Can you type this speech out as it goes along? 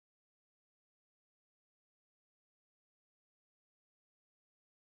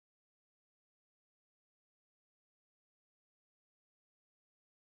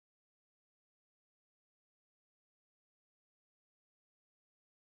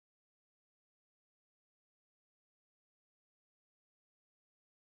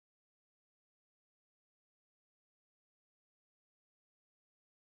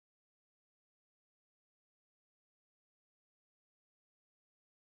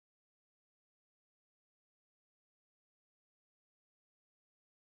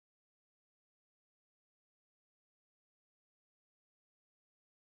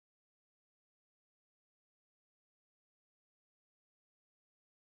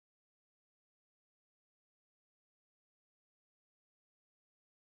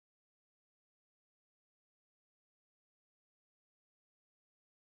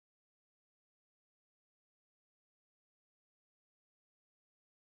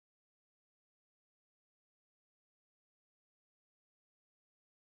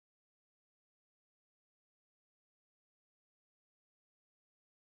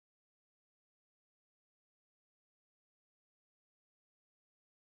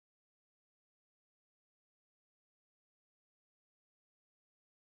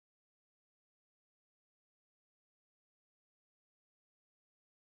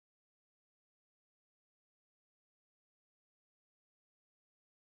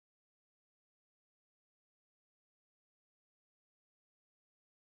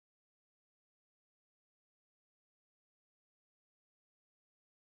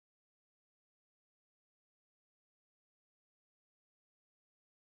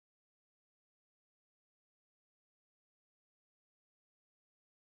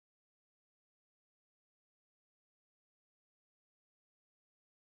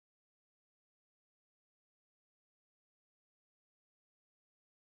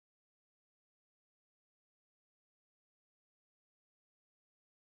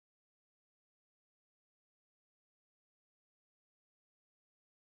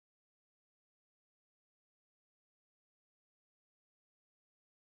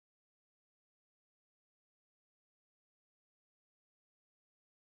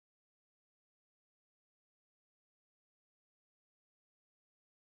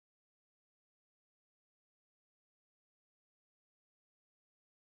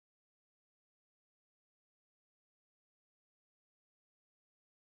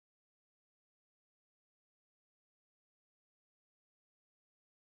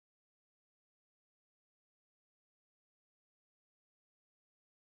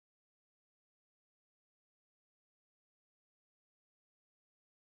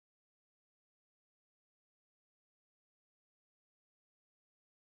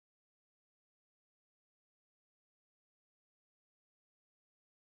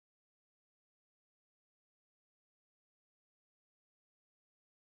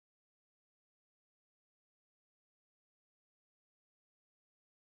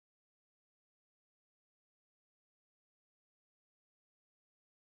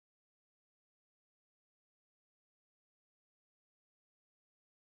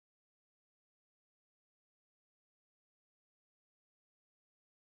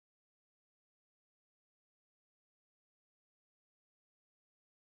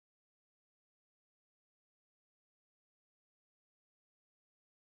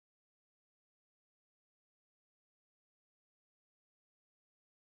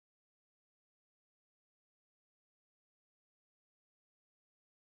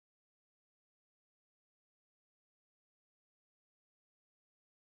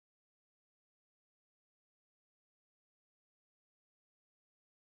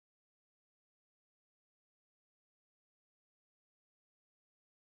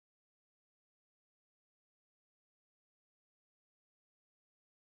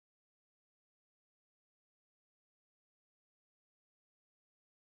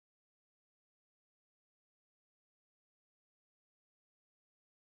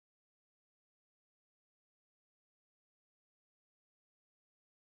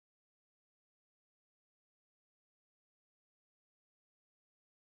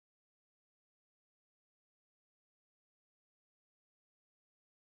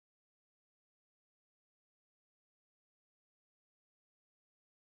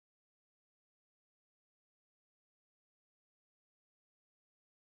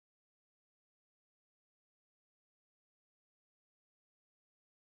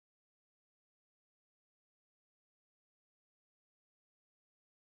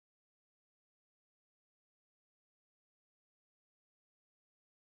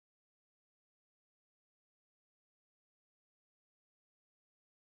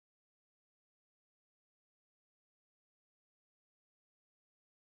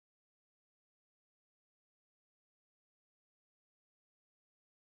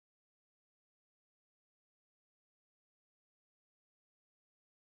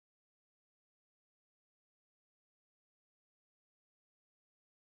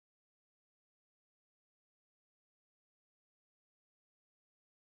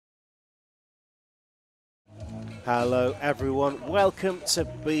Hello everyone, welcome to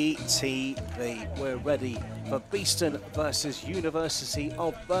BeeTV. We're ready for Beeston versus University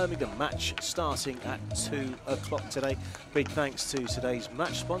of Birmingham match starting at 2 o'clock today. Big thanks to today's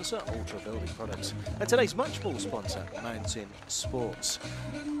match sponsor, Ultra Building Products, and today's match ball sponsor, Mountain Sports.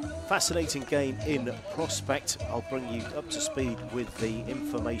 Fascinating game in prospect. I'll bring you up to speed with the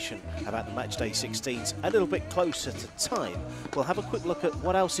information about the matchday 16s a little bit closer to time. We'll have a quick look at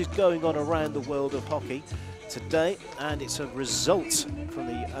what else is going on around the world of hockey today, and it's a result from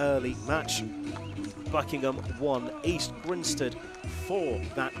the early match. Buckingham 1, East Grinstead 4.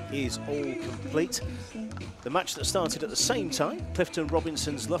 That is all complete. The match that started at the same time, Clifton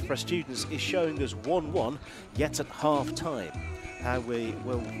Robinson's Loughborough Students, is showing us 1-1 yet at half time. How we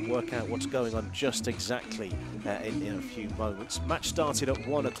will work out what's going on just exactly in a few moments. Match started at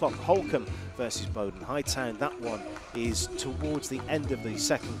 1 o'clock, Holcombe versus Bowden Hightown. That one is towards the end of the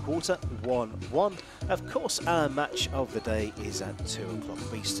second quarter, 1-1. Of course, our match of the day is at 2 o'clock,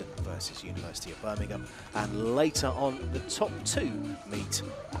 Beeston versus University of Birmingham. And later on, the top two meet.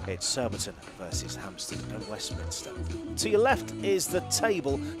 It's Surbiton versus Hampstead and Westminster. To your left is the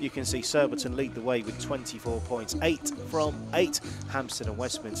table. You can see Surbiton lead the way with 24 points, 8 from 8. Hampstead and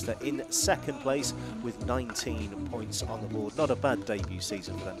Westminster in second place with 19 points on the board. Not a bad debut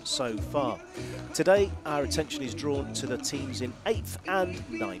season for them so far. Today, our attention is drawn to the teams in 8th and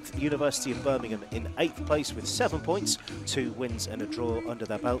 9th. University of Birmingham in 8th place with 7 points, 2 wins and a draw under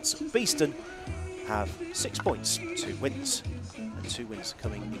their belts. Beeston have 6 points, 2 wins, and 2 wins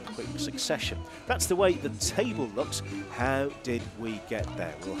coming in quick succession. That's the way the table looks. How did we get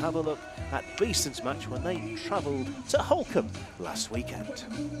there? We'll have a look at Beeston's match when they travelled to Holcombe last weekend.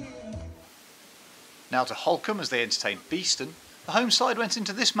 Now to Holcombe as they entertained Beeston. The home side went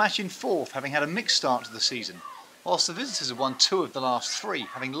into this match in 4th, having had a mixed start to the season, whilst the visitors have won 2 of the last 3,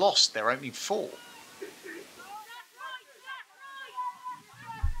 having lost their opening 4.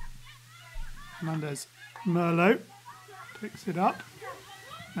 Hernandez Merlot picks it up.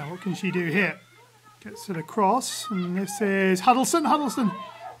 Now what can she do here? Gets it across, and this is Huddleston. Huddleston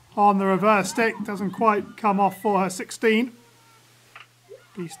on the reverse stick, doesn't quite come off for her 16.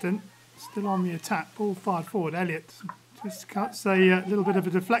 Beeston still on the attack, ball fired forward. Elliott just cuts a little bit of a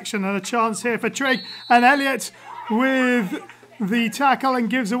deflection and a chance here for Trigg, and Elliott with the tackle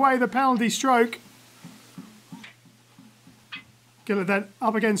and gives away the penalty stroke. Gillett then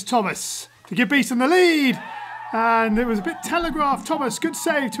up against Thomas to give Beeston the lead, and it was a bit telegraphed. Thomas, good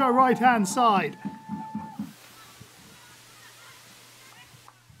save to her right hand side.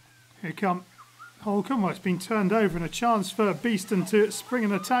 Here come Holcombe. Well, it's been turned over, and a chance for Beeston to spring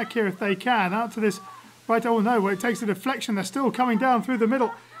an attack here if they can. Out to this right, oh no, well, it takes a deflection. They're still coming down through the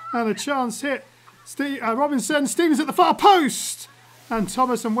middle, and a chance hit. Robinson, Stevens at the far post, and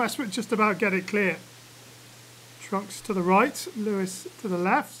Thomas and Westwood just about get it clear. Trunks to the right, Lewis to the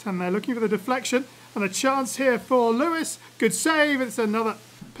left, and they're looking for the deflection, and a chance here for Lewis. Good save. It's another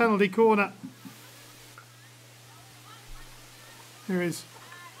penalty corner. Here is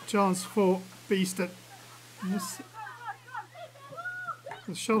a chance for Beeston.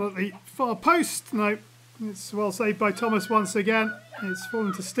 The shot at the far post. No, it's well saved by Thomas once again. It's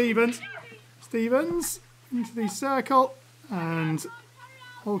fallen to Stevens. Stevens into the circle, and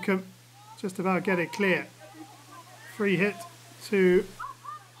Holcombe just about get it clear. Free hit to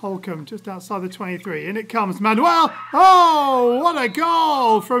Holcombe just outside the 23. In it comes Manuel. Oh, what a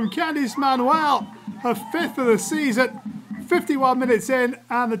goal from Candice Manuel. Her 5th of the season. 51 minutes in,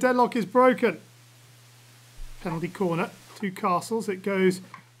 and the deadlock is broken. Penalty corner to Castles. It goes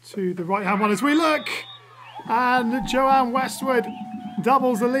to the right hand one as we look. And Joanne Westwood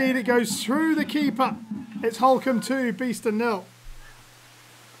doubles the lead. It goes through the keeper. It's Holcombe 2, Beeston 0.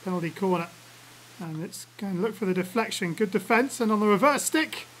 Penalty corner. And it's going to look for the deflection. Good defence. And on the reverse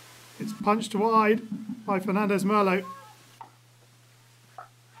stick, it's punched wide by Fernandez Merlot.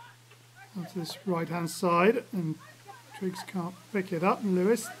 Onto this right-hand side. And Triggs can't pick it up. And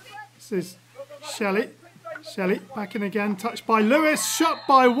Lewis. This is Shelley. Shelley back in again. Touched by Lewis. Shot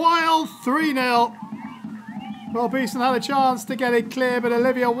by Wild. 3-0. Well, Beeston had a chance to get it clear, but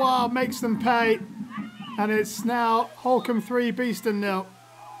Olivia Wild makes them pay. And it's now Holcombe 3, Beeston 0.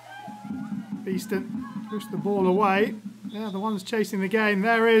 Beeston pushed the ball away. Yeah, the ones chasing the game.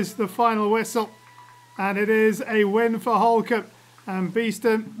 There is the final whistle. And it is a win for Holcombe. And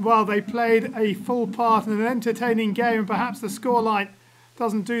Beeston, well, they played a full part in an entertaining game. And perhaps the scoreline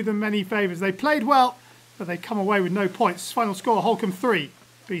doesn't do them many favours. They played well, but they come away with no points. Final score, Holcombe 3,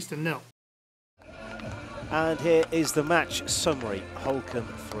 Beeston 0. And here is the match summary. Holcombe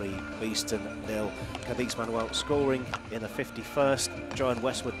 3, Beeston 0. Cadiz Manuel scoring in the 51st. Joanne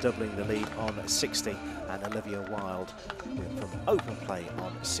Westwood doubling the lead on 60. And Olivia Wild from open play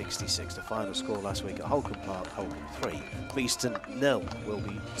on 66. The final score last week at Holcombe Park, Holcombe 3, Beeston 0. We'll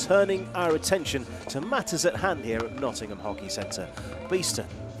be turning our attention to matters at hand here at Nottingham Hockey Centre. Beeston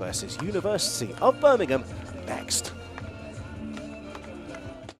versus University of Birmingham next.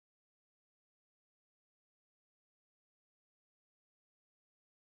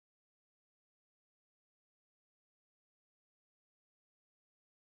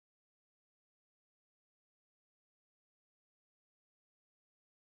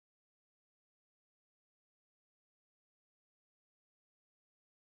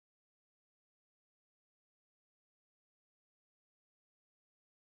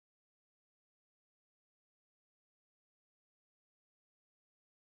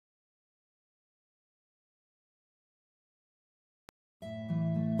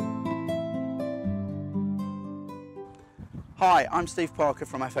 Hi, I'm Steve Parker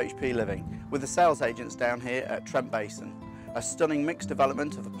from FHP Living, with the sales agents down here at Trent Basin, a stunning mixed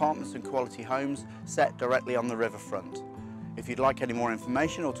development of apartments and quality homes set directly on the riverfront. If you'd like any more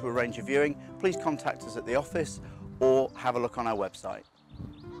information or to arrange a viewing, please contact us at the office or have a look on our website.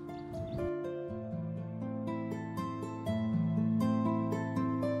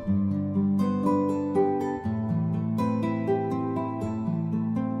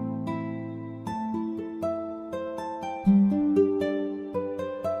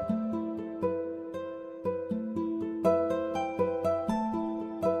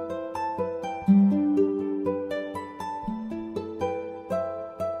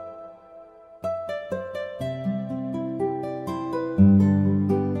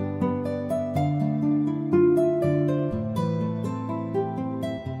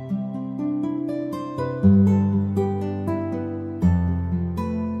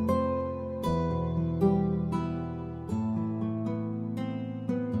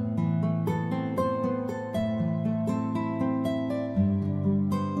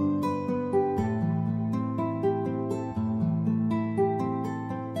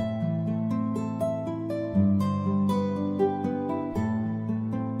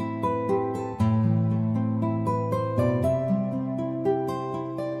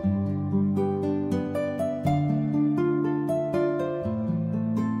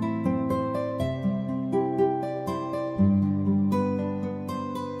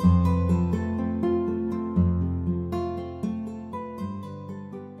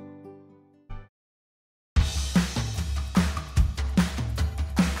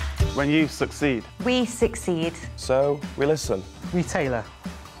 When you succeed. We succeed. So we listen. We tailor.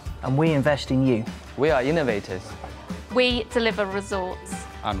 And we invest in you. We are innovators. We deliver resorts.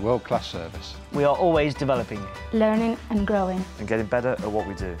 And world-class service. We are always developing. Learning and growing. And getting better at what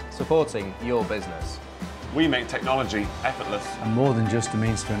we do. Supporting your business. We make technology effortless. And more than just a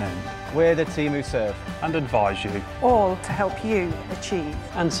means to an end. We're the team who serve. And advise you. All to help you achieve.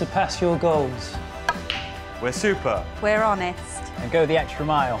 And surpass your goals. We're super. We're honest. And go the extra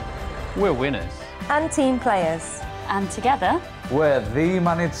mile. We're winners. And team players. And together, we're the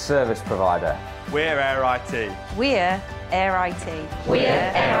managed service provider. We're Air IT. We're Air IT. We're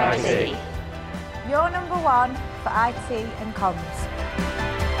Air IT. You're number one for IT and comms.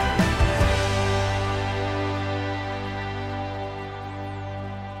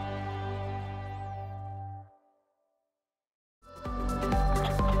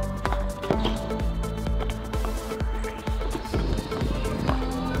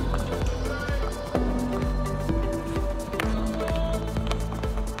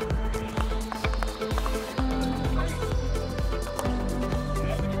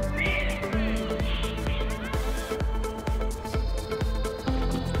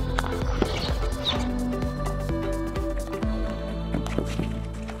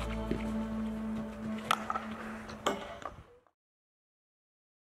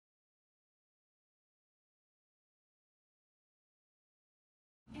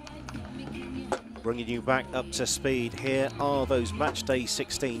 Bringing you back up to speed, here are those match day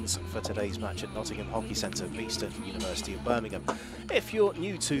 16s for today's match at Nottingham Hockey Centre, Beeston, University of Birmingham. If you're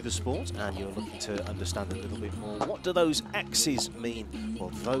new to the sport and you're looking to understand a little bit more, what do those X's mean? Well,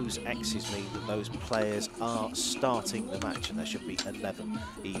 those X's mean that those players are starting the match, and there should be 11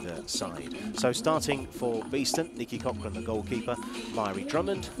 either side. So starting for Beeston, Nikki Cochran, the goalkeeper, Myri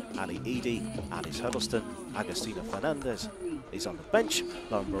Drummond, Ali Eady, Alice Huddleston, Agostina Fernandez is on the bench,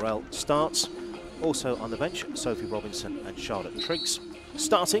 Lauren Burrell starts. Also on the bench, Sophie Robinson and Charlotte Triggs.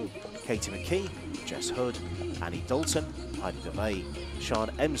 Starting, Katie McKee, Jess Hood, Annie Dalton, Heidi DeVay, Sean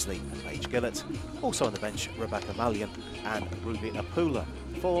Emsley and Paige Gillett. Also on the bench, Rebecca Mallion and Ruby Apula.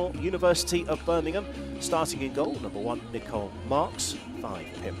 For University of Birmingham, starting in goal, number 1, Nicole Marks, 5,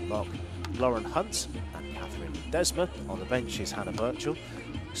 Pip Mock, Lauren Hunt and Catherine Desma. On the bench is Hannah Birchall.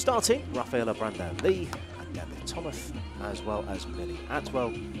 Starting, Rafaela Brandon-Lee and Debbie Thomas, as well as Millie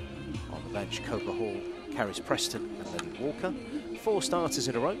Atwell. On the bench, Copa Hall, Caris Preston and Lily Walker. 4 starters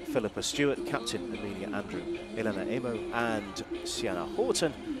in a row, Philippa Stewart, captain Amelia Andrew, Elena Emo and Sienna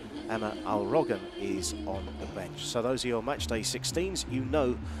Horton. Emma Alrogan is on the bench. So those are your matchday 16s. You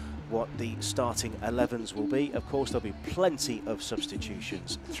know what the starting 11s will be. Of course, there'll be plenty of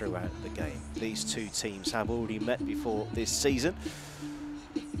substitutions throughout the game. These two teams have already met before this season.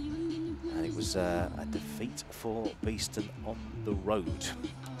 And it was a defeat for Beeston on the road.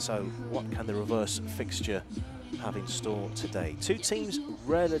 So what can the reverse fixture have in store today? Two teams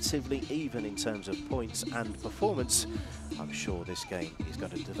relatively even in terms of points and performance. I'm sure this game is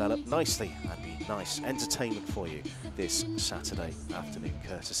going to develop nicely and be nice entertainment for you this Saturday afternoon,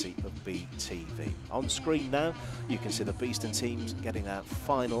 courtesy of BeeTV. On screen now, you can see the Beeston teams getting their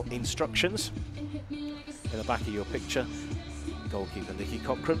final instructions. In the back of your picture, goalkeeper Nikki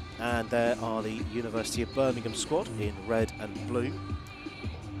Cochran, and there are the University of Birmingham squad in red and blue.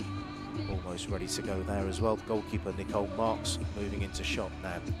 Almost ready to go there as well. Goalkeeper Nicole Marks moving into shot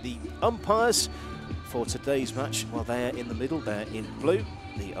now. The umpires for today's match, well, they're in the middle, they're in blue.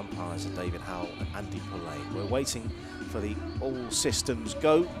 The umpires are David Howell and Andy Pullane. We're waiting for the all systems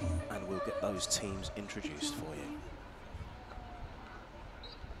go, and we'll get those teams introduced for you.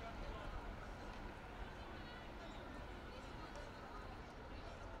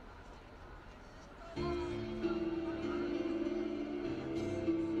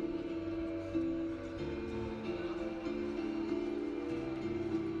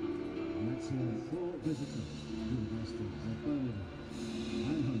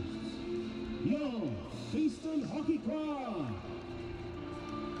 Your Beeston Hockey Club.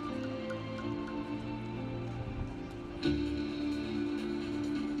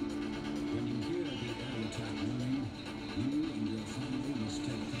 When you hear the air attack running, you and your family must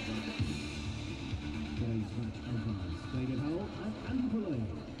take cover. Today's match umpires David Howell and Andy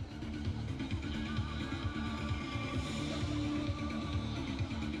Pullane.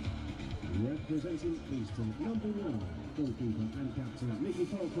 Representing Beeston, number 1, goalkeeper and captain Nikki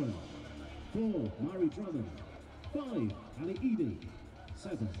Cochran. 4, Mary Drummond. 5, Ali Edie.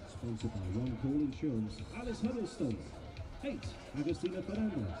 7, sponsored by One Call Insurance, Alice Huddleston. 8, Agustina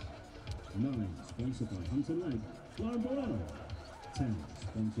Fernandez. 9, sponsored by Hunter Leg, Lauren Morello. 10,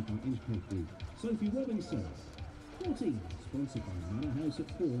 sponsored by Inchcape Group, Sophie Robinson. 14, sponsored by Manor House at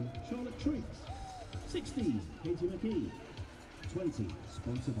Thorn, Charlotte Triggs. 16, Katie McKee. 20,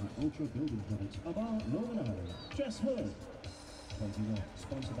 sponsored by Ultra Building Products of our Northern Home, Jess Hood. 21,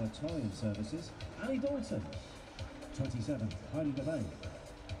 sponsored by Towing Services, Annie Dalton. 27, Heidi DeVay.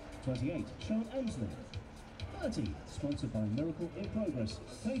 28, Sean Emsley. 30, sponsored by Miracle in Progress,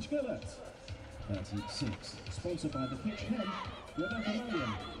 Paige Gillett. 36, sponsored by The Pitch Hen, Rebecca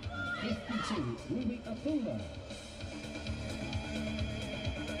Mallion. And 52, Ruby Apula.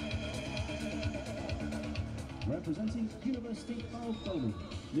 Representing University of Birmingham,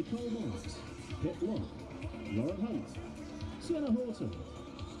 Nicole Marks, Pip Mock, Lauren Hunt, Sienna Horton,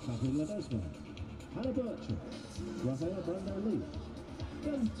 Catherine Ledesma, Hannah Birchall, Rafaela Brandon-Lee,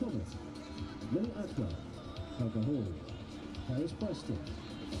 Ben Thomas, Lily Atwell, Copa Hall, Caris Preston,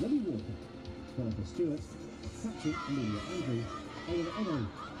 Lily Walker, Philippa Stewart, Captain Amelia Andrew, Elena Emo,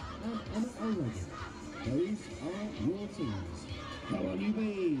 and Emma Alrogan. Those are your teams. Come on, you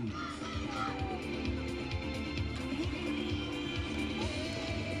bees!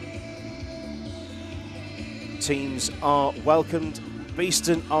 Teams are welcomed.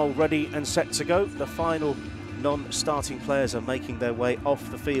 Beeston are ready and set to go. The final non-starting players are making their way off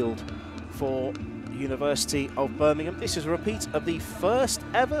the field for University of Birmingham. This is a repeat of the first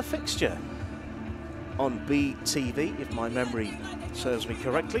ever fixture on BeeTV, if my memory serves me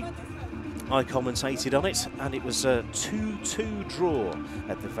correctly. I commentated on it, and it was a 2-2 draw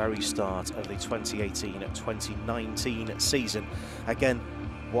at the very start of the 2018-2019 season. Again,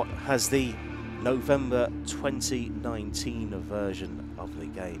 what has the November 2019 version of the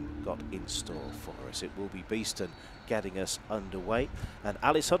game got in store for us? It will be Beeston getting us underway, and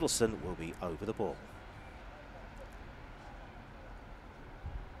Alice Huddleston will be over the ball.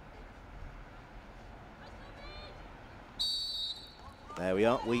 There we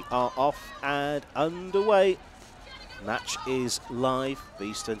are off and underway. Match is live.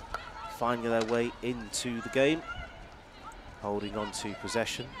 Beeston finding their way into the game. holding on to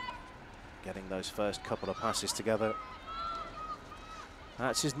possession, getting those first couple of passes together.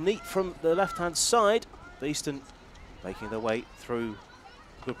 That's just neat from the left-hand side. Beeston making their way through.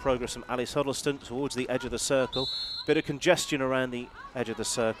 Good progress from Alice Huddleston towards the edge of the circle. Bit of congestion around the edge of the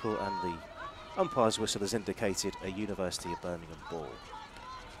circle, and the umpire's whistle has indicated a University of Birmingham ball.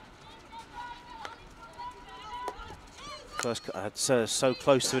 First so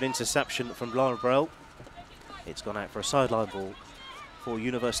close to an interception from Lara Burrell. It's gone out for a sideline ball for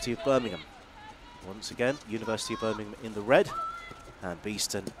University of Birmingham. Once again, University of Birmingham in the red and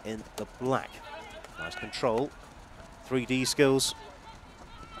Beeston in the black. Nice control, 3D skills.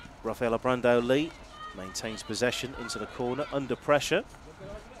 Rafaela Brando-Lee maintains possession into the corner, under pressure.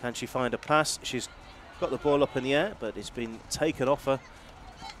 Can she find a pass? She's got the ball up in the air, but it's been taken off her.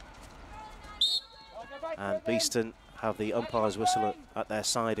 And Beeston have the umpire's whistle at their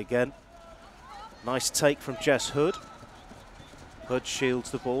side again. Nice take from Jess Hood. Hood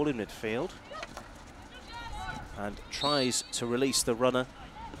shields the ball in midfield and tries to release the runner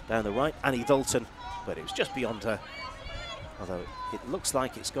down the right, Annie Dalton, but it was just beyond her. Although it looks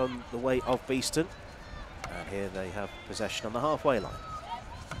like it's gone the way of Beeston. And here they have possession on the halfway line.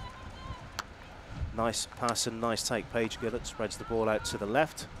 Nice pass and nice take. Paige Gillett spreads the ball out to the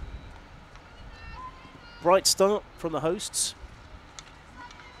left. Bright start from the hosts.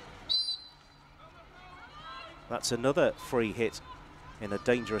 That's another free hit in a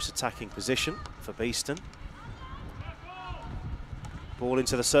dangerous attacking position for Beeston. Ball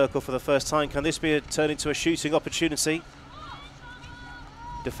into the circle for the first time. Can this be turned into a shooting opportunity?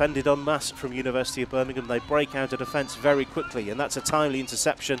 Defended en masse from University of Birmingham. They break out of defence very quickly, and that's a timely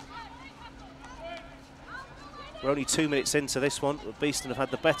interception. We're only 2 minutes into this one. Beeston have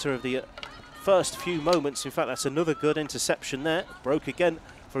had the better of the first few moments. In fact, that's another good interception there. Broke again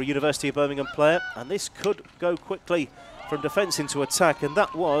for a University of Birmingham player, and this could go quickly from defence into attack, and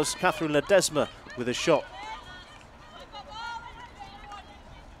that was Catherine Ledesma with a shot.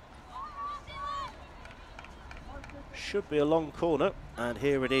 Should be a long corner, and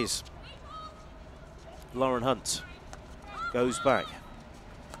here it is. Lauren Hunt goes back.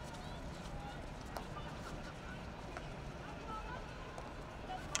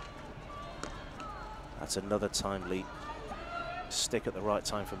 That's another timely stick at the right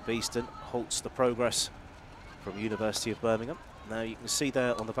time from Beeston. Halts the progress from University of Birmingham. Now you can see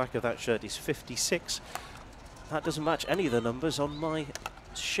there on the back of that shirt is 56. That doesn't match any of the numbers on my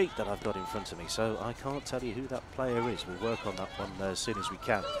sheet that I've got in front of me, so I can't tell you who that player is. We'll work on that one as soon as we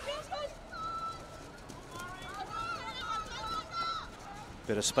can.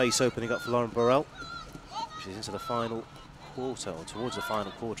 Bit of space opening up for Lauren Burrell. She's into the final quarter, or towards the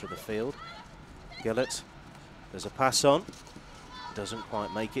final quarter of the field. Gillett, there's a pass on. Doesn't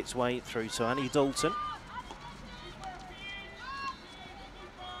quite make its way through to Annie Dalton.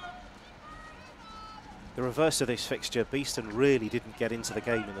 The reverse of this fixture, Beeston really didn't get into the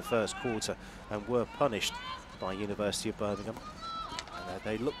game in the first quarter and were punished by University of Birmingham. And,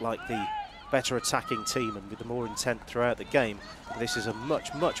 they look like the better attacking team and with the more intent throughout the game. This is a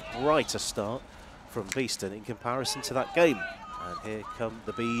much, much brighter start from Beeston in comparison to that game. And here come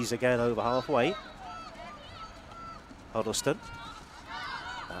the Bees again over halfway. Huddleston.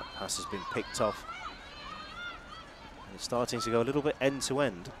 That pass has been picked off. And it's starting to go a little bit end to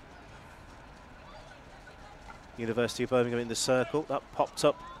end. University of Birmingham in the circle. That popped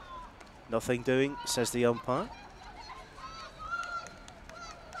up. Nothing doing, says the umpire.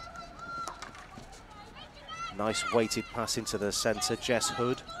 Nice weighted pass into the centre. Jess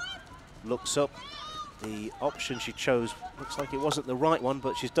Hood looks up. The option she chose looks like it wasn't the right one,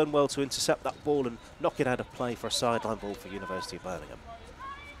 but she's done well to intercept that ball and knock it out of play for a sideline ball for University of Birmingham.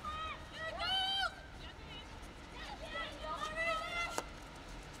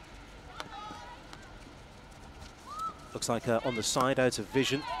 Looks like on the side, out of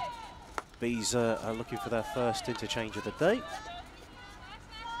vision. Bees are looking for their first interchange of the day.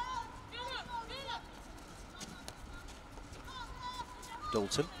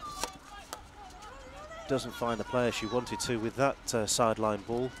 Dalton doesn't find the player she wanted to with that sideline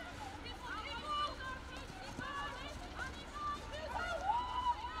ball.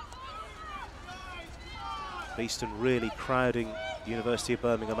 Beeston really crowding University of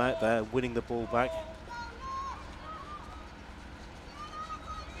Birmingham out there, winning the ball back.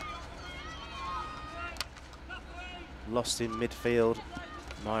 Lost in midfield.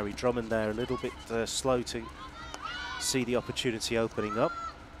 Myrie Drummond there a little bit slow to see the opportunity opening up.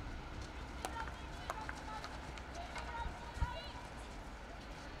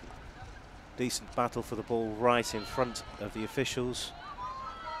 Decent battle for the ball right in front of the officials.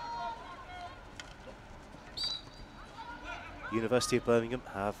 University of Birmingham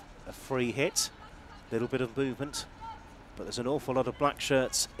have a free hit, little bit of movement, but there's an awful lot of black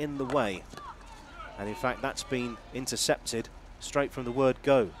shirts in the way. And in fact, that's been intercepted straight from the word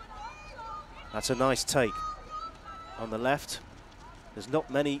go. That's a nice take. On the left, there's not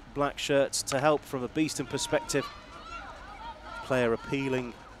many black shirts to help from a Beeston perspective. Player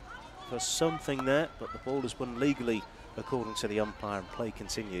appealing for something there, but the ball is won legally according to the umpire, and play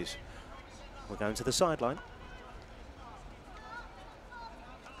continues. We're going to the sideline.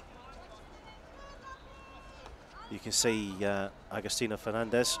 You can see Agustina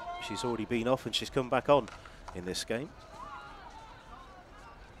Fernandez. She's already been off and she's come back on in this game.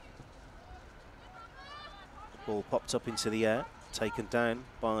 The ball popped up into the air, taken down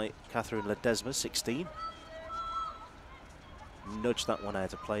by Catherine Ledesma, 16. Nudged that one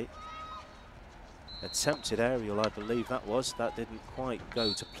out of play. Attempted aerial, I believe that was. That didn't quite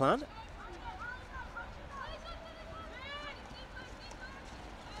go to plan.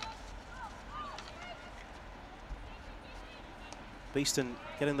 Beeston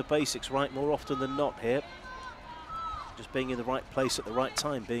getting the basics right more often than not here. Just being in the right place at the right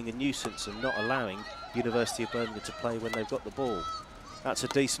time, being a nuisance and not allowing University of Birmingham to play when they've got the ball. That's a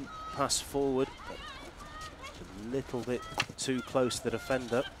decent pass forward, but a little bit too close to the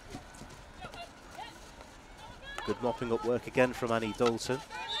defender. Good mopping up work again from Annie Dalton.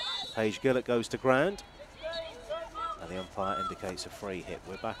 Paige Gillett goes to ground, and the umpire indicates a free hit.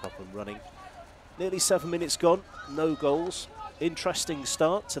 We're back up and running. Nearly 7 minutes gone, no goals. Interesting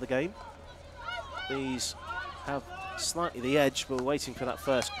start to the game. These have slightly the edge, but we're waiting for that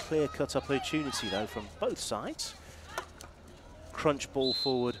first clear-cut opportunity though from both sides. Crunch ball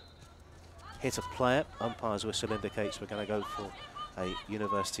forward, hit a player. Umpire's whistle indicates we're going to go for a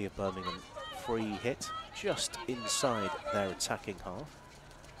University of Birmingham free hit just inside their attacking half.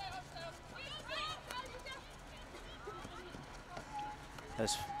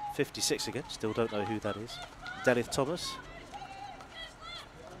 There's 56 again, still don't know who that is. Delith Thomas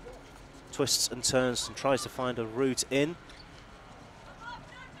twists and turns and tries to find a route in.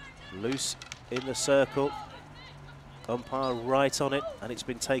 Loose in the circle. Umpire right on it, and it's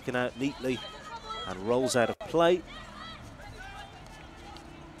been taken out neatly and rolls out of play.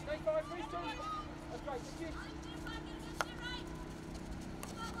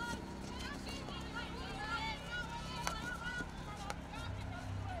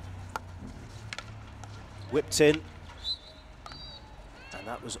 Whipped in, and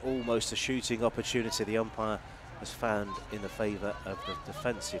that was almost a shooting opportunity the umpire has found in the favour of the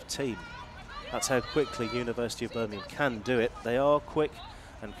defensive team. That's how quickly University of Birmingham can do it. They are quick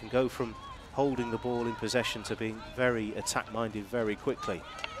and can go from holding the ball in possession to being very attack-minded very quickly.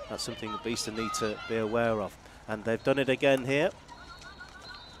 That's something that Beeston need to be aware of. And they've done it again here.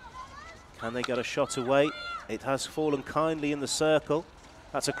 Can they get a shot away? It has fallen kindly in the circle.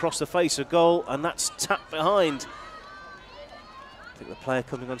 That's across the face of goal, and that's tapped behind. I think the player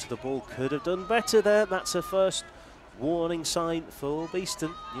coming onto the ball could have done better there. That's a first warning sign for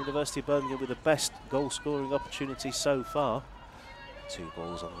Beeston. University of Birmingham with the best goal-scoring opportunity so far. 2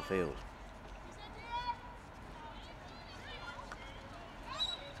 balls on the field.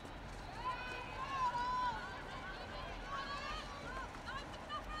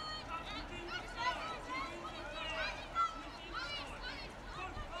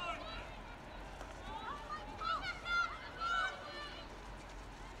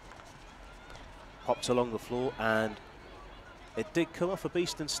 Popped along the floor, and it did come off a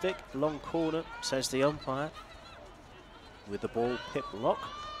Beeston stick. Long corner, says the umpire. With the ball, hip lock.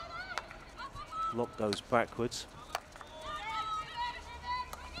 Lock goes backwards.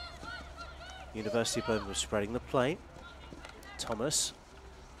 University of Birmingham spreading the play. Thomas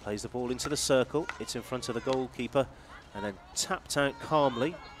plays the ball into the circle. It's in front of the goalkeeper, and then tapped out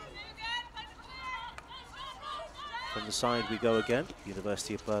calmly. From the side we go again.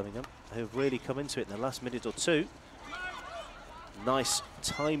 University of Birmingham, who have really come into it in the last minute or two. Nice,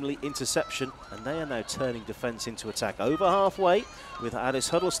 timely interception, and they are now turning defence into attack. Over halfway with Alice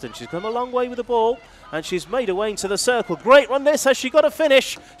Huddleston. She's come a long way with the ball, and she's made her way into the circle. Great run this, has she got a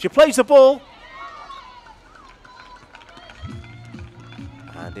finish? She plays the ball.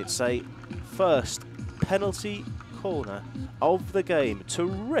 And it's a first penalty corner of the game.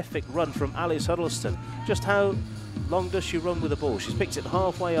 Terrific run from Alice Huddleston. Just how long does she run with the ball? She's picked it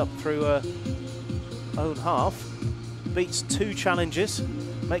halfway up through her own half, beats 2 challenges,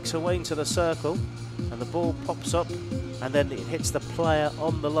 makes her way into the circle, and the ball pops up, and then it hits the player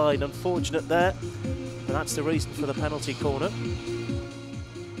on the line. Unfortunate there, but that's the reason for the penalty corner.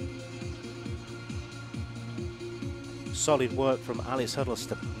 Solid work from Alice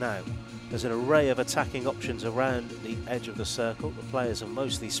Huddleston. Now, There's an array of attacking options around the edge of the circle. The players are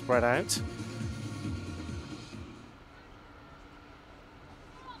mostly spread out.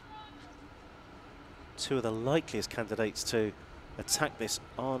 Two of the likeliest candidates to attack this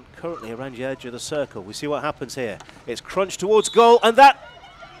aren't currently around the edge of the circle. We see what happens here. It's crunched towards goal, and that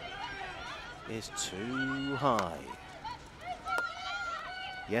is too high.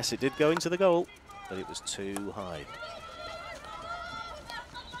 Yes, it did go into the goal, but it was too high.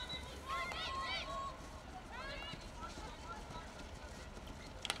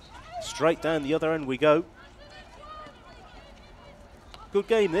 Straight down the other end we go. Good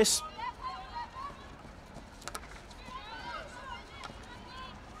game, this.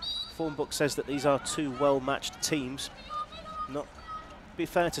 Form book says that these are two well-matched teams. Not be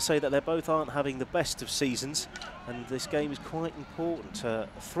fair to say that they both aren't having the best of seasons, and this game is quite important.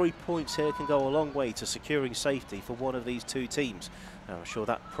 3 points here can go a long way to securing safety for one of these two teams. And I'm sure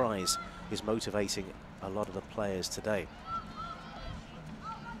that prize is motivating a lot of the players today.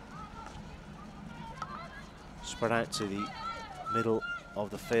 Spread out to the middle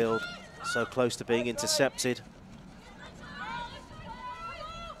of the field, so close to being intercepted.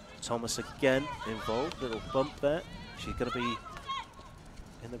 Thomas again involved, little bump there. She's going to be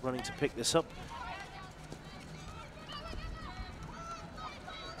in the running to pick this up.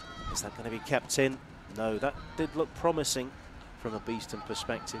 Is that going to be kept in? No, that did look promising from a Beeston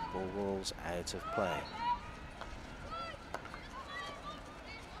perspective. Ball rolls out of play.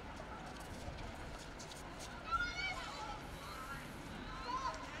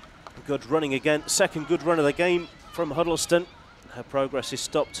 Good running again. Second good run of the game from Huddleston. Her progress is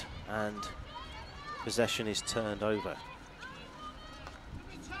stopped and possession is turned over.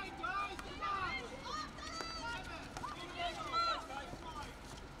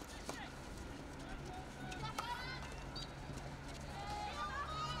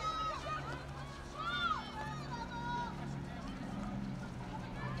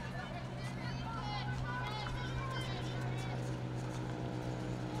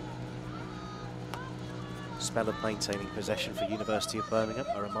 Spell of maintaining possession for University of Birmingham.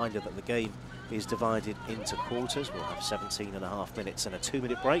 A reminder that the game is divided into quarters. We'll have 17.5 minutes and a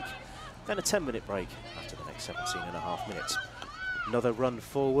 2-minute break, then a 10-minute break after the next 17.5 minutes. Another run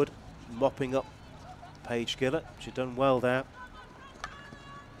forward, mopping up Paige Gillett. She's done well there.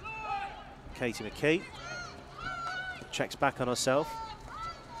 Katie McKee checks back on herself.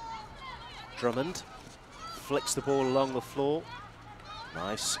 Drummond flicks the ball along the floor.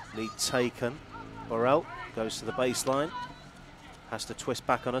 Nicely taken. Burrell goes to the baseline, has to twist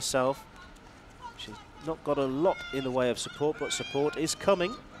back on herself. She's not got a lot in the way of support, but support is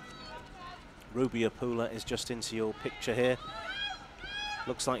coming. Rubia Pula is just into your picture here.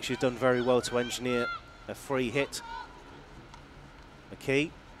 Looks like she's done very well to engineer a free hit.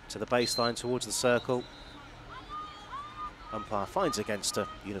 McKee to the baseline towards the circle. Umpire finds against her.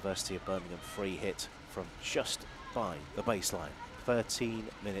 University of Birmingham free hit from just by the baseline. 13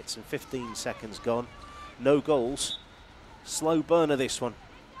 minutes and 15 seconds gone. No goals. Slow burner this one.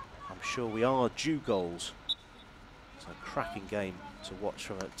 I'm sure we are due goals. It's a cracking game to watch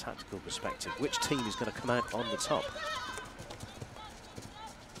from a tactical perspective. Which team is going to come out on the top?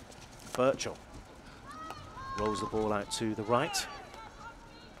 Birchall rolls the ball out to the right.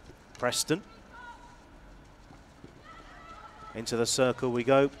 Preston. Into the circle we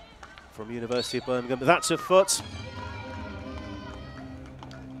go from University of Birmingham. That's a foot.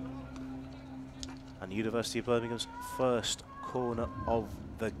 And University of Birmingham's first corner of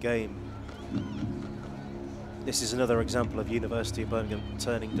the game. This is another example of University of Birmingham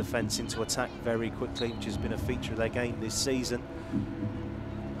turning defence into attack very quickly, which has been a feature of their game this season.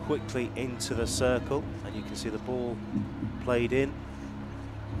 Quickly into the circle, and you can see the ball played in.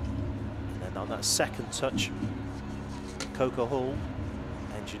 And then on that second touch, Coco Hall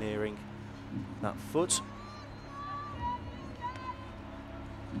engineering that foot.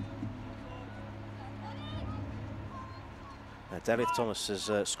 Delith Thomas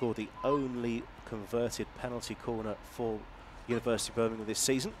has scored the only converted penalty corner for University of Birmingham this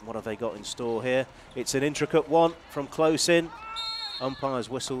season. What have they got in store here? It's an intricate one from close in. Umpire's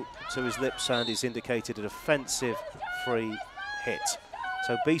whistle to his lips and he's indicated a defensive free hit.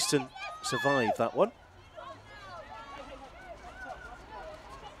 So Beeston survived that one.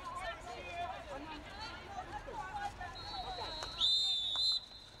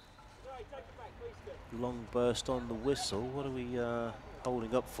 Long burst on the whistle. What are we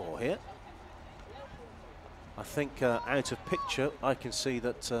holding up for here? I think out of picture, I can see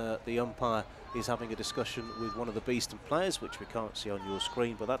that the umpire is having a discussion with one of the Beeston players, which we can't see on your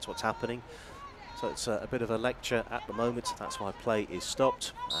screen, but that's what's happening. So it's a bit of a lecture at the moment. That's why play is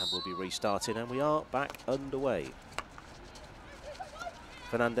stopped and we'll be restarting, and we are back underway.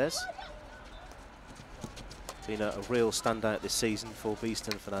 Fernandez. Been a real standout this season for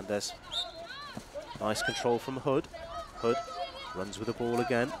Beeston. Fernandez. Nice control from Hood. Hood runs with the ball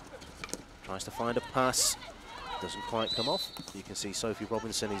again. Tries to find a pass. Doesn't quite come off. You can see Sophie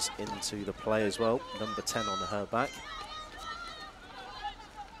Robinson is into the play as well. Number 10 on her back.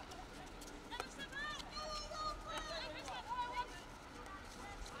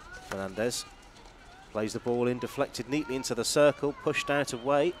 Fernandez plays the ball in, deflected neatly into the circle, pushed out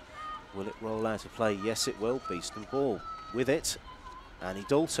away. Will it roll out of play? Yes, it will. Beeston ball with it. Annie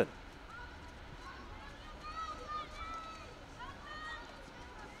Dalton.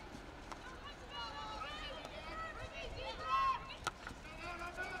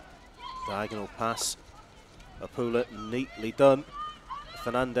 Diagonal pass. Apula neatly done.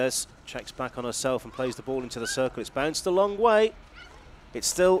 Fernandez checks back on herself and plays the ball into the circle. It's bounced a long way. It's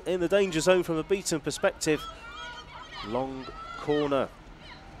still in the danger zone from a Beeston perspective. Long corner.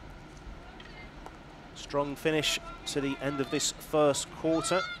 Strong finish to the end of this first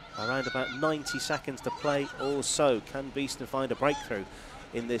quarter. Around about 90 seconds to play or so. Can Beeston find a breakthrough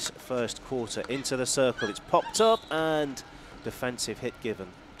in this first quarter? Into the circle. It's popped up and defensive hit given.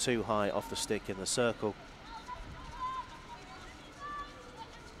 Too high off the stick in the circle.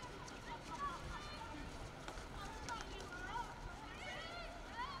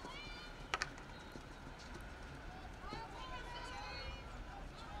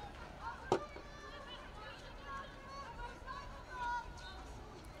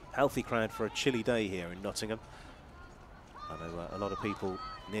 Healthy crowd for a chilly day here in Nottingham. I know a lot of people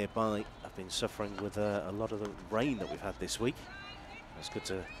nearby have been suffering with a lot of the rain that we've had this week. It's good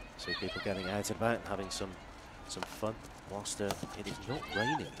to see people getting out and about and having some fun whilst it is not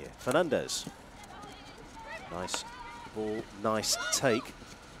raining here. Fernandez. Nice ball, nice take.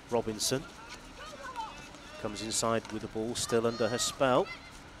 Robinson comes inside with the ball, still under her spell.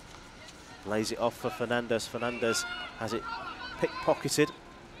 Lays it off for Fernandez. Fernandez has it pickpocketed,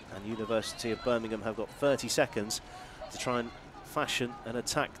 and University of Birmingham have got 30 seconds to try and fashion an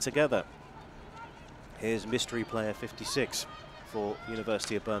attack together. Here's mystery player 56 for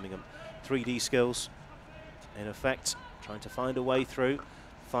University of Birmingham. 3D skills in effect, trying to find a way through.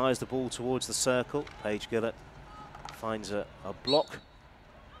 Fires the ball towards the circle. Paige Gillett finds a block.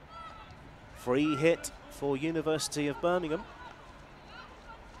 Free hit for University of Birmingham.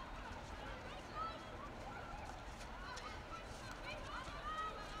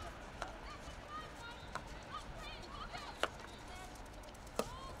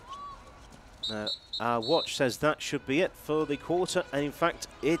 Now, our watch says that should be it for the quarter, and in fact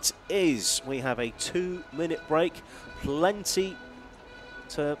it is. We have a 2-minute break. Plenty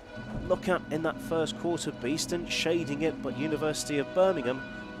to look at in that first quarter. Beeston shading it, but University of Birmingham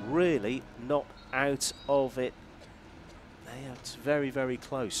really not out of it. It's very, very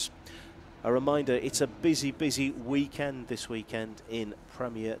close. A reminder, it's a busy weekend this weekend in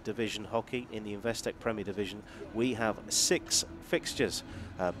Premier Division hockey. In the Investec Premier Division, we have 6 fixtures.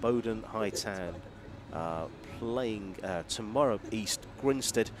 Bowden Hightown playing tomorrow East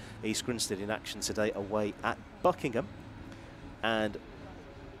Grinstead. East Grinstead in action today away at Buckingham. And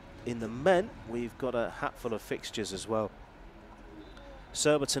in the men, we've got a hatful of fixtures as well.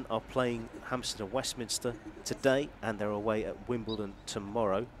 Surbiton are playing Hampstead and Westminster today, and they're away at Wimbledon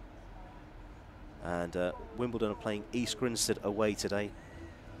tomorrow. And Wimbledon are playing East Grinstead away today.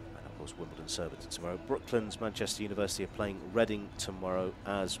 And of course Wimbledon Surbiton tomorrow. Brooklands Manchester University are playing Reading tomorrow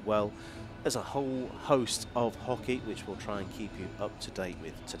as well. There's a whole host of hockey which we'll try and keep you up to date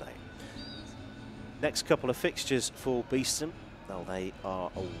with today. Next couple of fixtures for Beeston. Well, they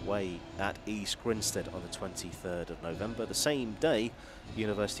are away at East Grinstead on the 23rd of November. The same day,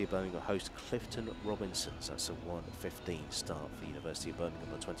 University of Birmingham host Clifton Robinsons. That's a 1:15 start for University of Birmingham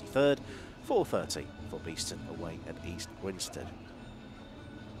on the 23rd. 4:30 for Beeston away at East Grinstead.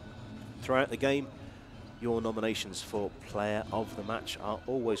 Throughout the game, your nominations for player of the match are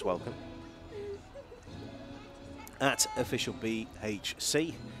always welcome. At Official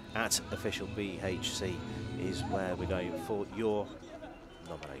BHC, is where we're going for your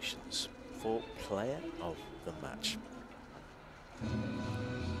nominations for player of the match.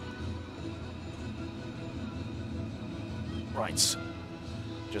 Right,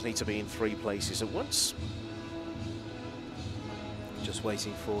 just need to be in 3 places at once. Just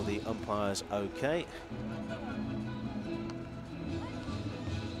waiting for the umpires okay.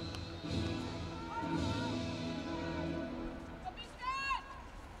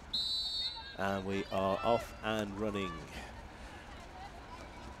 And we are off and running.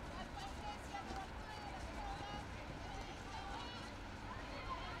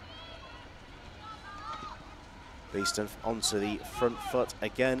 Beeston onto the front foot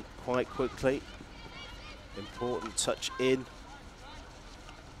again quite quickly. Important touch in.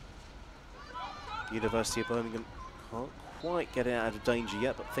 University of Birmingham can't quite get it out of danger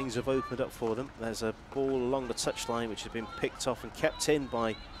yet, but things have opened up for them. There's a ball along the touchline which has been picked off and kept in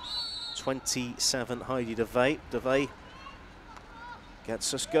by 27 Heidi DeVay. DeVay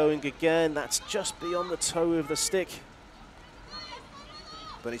gets us going again. That's just beyond the toe of the stick,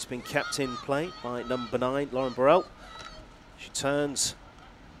 but it's been kept in play by number 9, Lauren Burrell. She turns.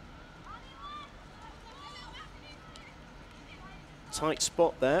 Tight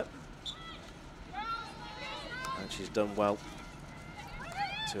spot there. And she's done well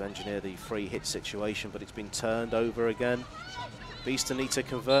to engineer the free hit situation, but it's been turned over again. Beeston need to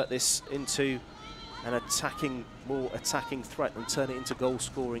convert this into an more attacking threat and turn it into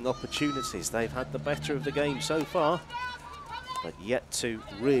goal-scoring opportunities. They've had the better of the game so far, but yet to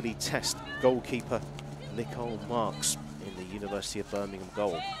really test goalkeeper Nicole Marks in the University of Birmingham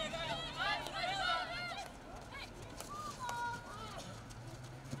goal.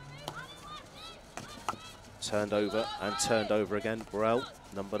 Turned over and turned over again. Burrell,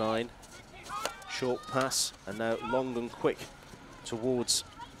 number 9. Short pass, and now long and quick towards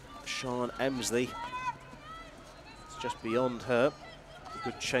Sian Emsley. It's just beyond her. A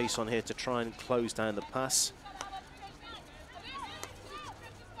good chase on here to try and close down the pass.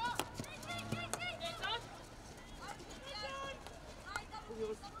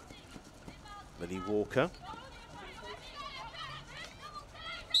 Lily Walker.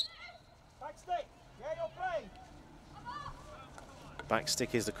 Back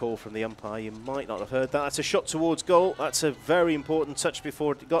stick is the call from the umpire. You might not have heard that. That's a shot towards goal. That's a very important touch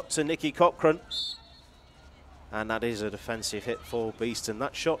before it got to Nikki Cochran. And that is a defensive hit for Beeston.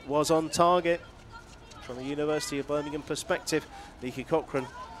 That shot was on target. From a University of Birmingham perspective, Nikki Cochran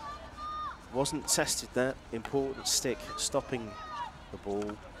wasn't tested there. Important stick stopping the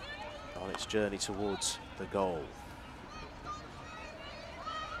ball on its journey towards the goal.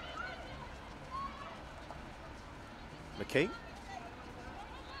 McKee.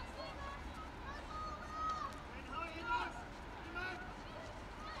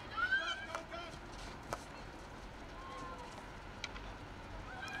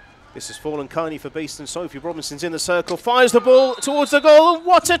 This has fallen kindly for Beeston. Sophie Robinson's in the circle, fires the ball towards the goal, and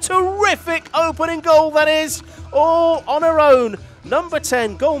what a terrific opening goal that is, all on her own. Number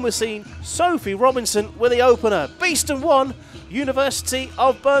 10 goal machine, Sophie Robinson with the opener. Beeston 1, University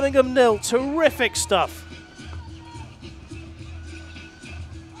of Birmingham 0. Terrific stuff.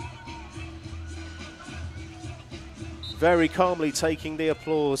 Very calmly taking the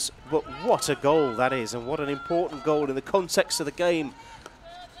applause, but what a goal that is, and what an important goal in the context of the game.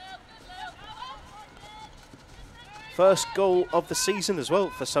 First goal of the season as well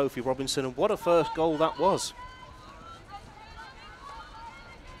for Sophie Robinson, and what a first goal that was.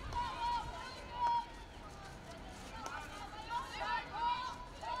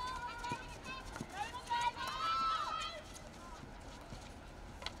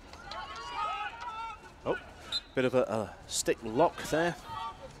 Oh, bit of a stick lock there.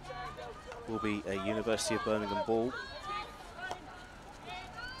 Will be a University of Birmingham ball.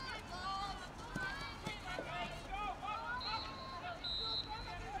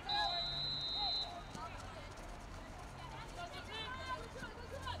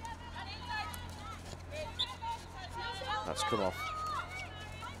 That's come off.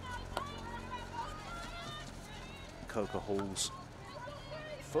 Coca Hall's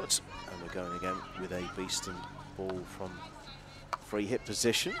foot, and we're going again with a Beeston ball from free hit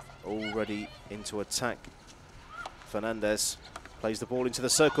position, already into attack. Fernandez plays the ball into the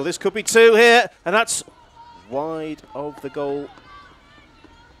circle. This could be 2 here, and that's wide of the goal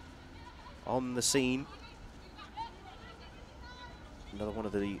on the scene. Another one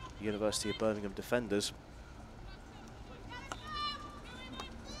of the University of Birmingham defenders.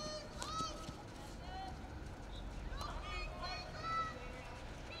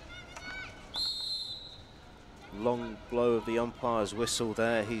 Long blow of the umpire's whistle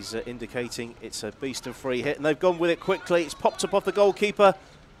there. He's indicating it's a Beeston free hit, and they've gone with it quickly. It's popped up off the goalkeeper,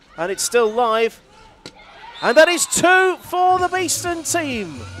 and it's still live. And that is 2 for the Beeston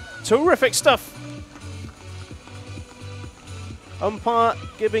team. Terrific stuff. Umpire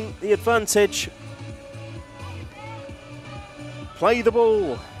giving the advantage. Play the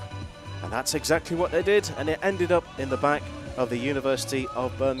ball. And that's exactly what they did, and it ended up in the back of the University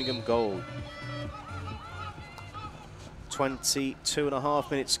of Birmingham goal. 22.5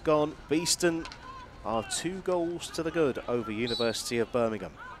 minutes gone. Beeston are 2 goals to the good over University of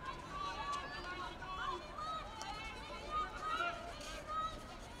Birmingham.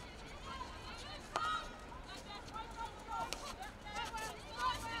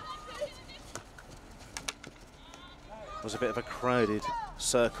 was a bit of a crowded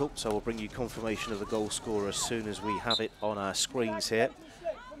circle, so we'll bring you confirmation of the goal scorer as soon as we have it on our screens here.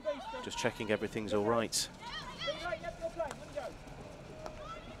 Just checking everything's all right.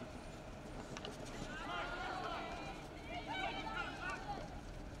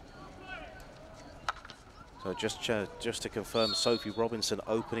 So just to confirm, Sophie Robinson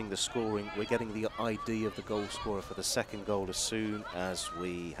opening the scoring. We're getting the ID of the goal scorer for the second goal as soon as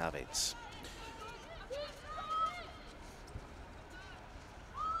we have it.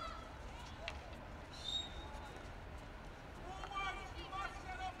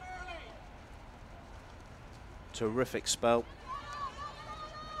 Terrific spell.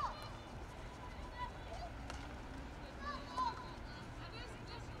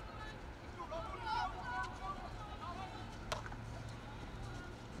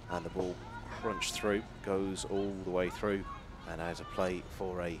 And the ball crunched through, goes all the way through, and has a play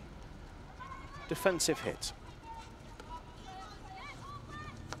for a defensive hit.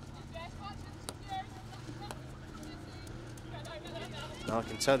 Now I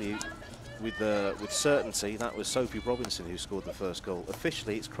can tell you with certainty that was Sophie Robinson who scored the first goal.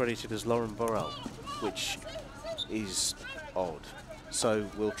 Officially it's credited as Lauren Burrell, which is odd. So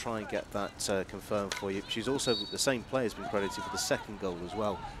we'll try and get that confirmed for you. She's also, the same player has been credited for the second goal as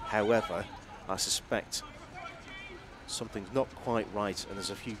well. However, I suspect something's not quite right and there's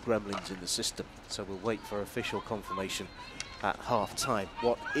a few gremlins in the system. So we'll wait for official confirmation at half time.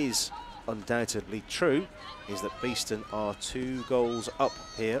 What is undoubtedly true is that Beeston are 2 goals up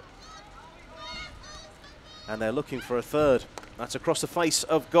here. And they're looking for a third. That's across the face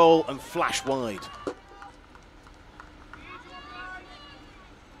of goal and flash wide.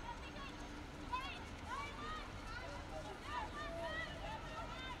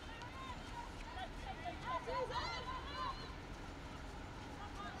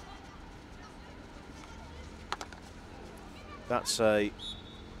 That's a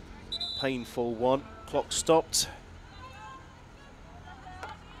painful one. Clock stopped.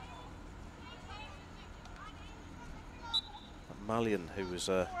 Malian, who was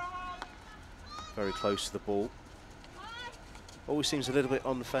very close to the ball. Always seems a little bit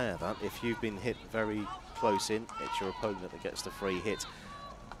unfair that if you've been hit very close in, it's your opponent that gets the free hit.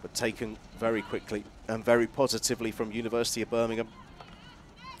 But taken very quickly and very positively from University of Birmingham.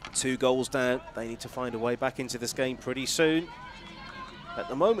 2 goals down. They need to find a way back into this game pretty soon. At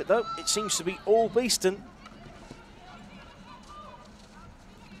the moment, though, it seems to be all Beeston.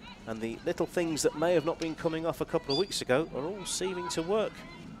 And the little things that may have not been coming off a couple of weeks ago are all seeming to work.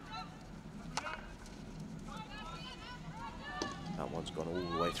 That one's gone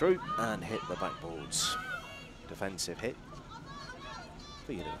all the way through and hit the backboards. Defensive hit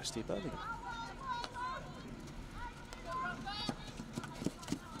for University of Birmingham.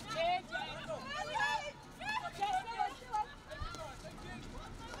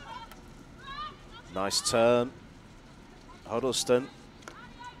 Nice turn. Huddleston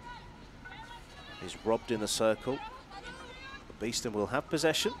is robbed in the circle. But Beeston will have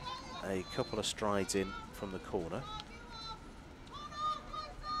possession. A couple of strides in from the corner.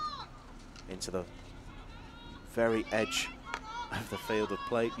 Into the very edge of the field of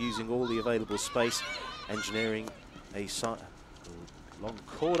play, using all the available space, engineering a long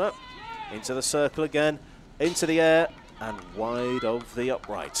corner. Into the circle again, into the air, and wide of the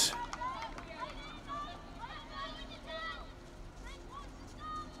upright.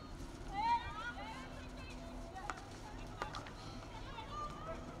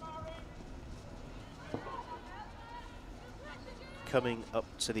 Coming up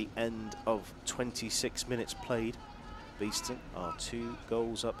to the end of 26 minutes played. Beeston are 2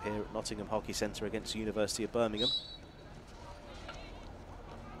 goals up here at Nottingham Hockey Centre against University of Birmingham.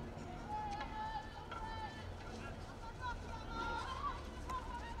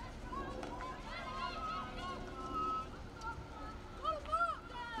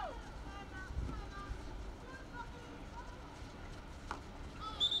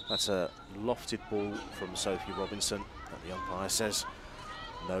 That's a lofted ball from Sophie Robinson. And the umpire says,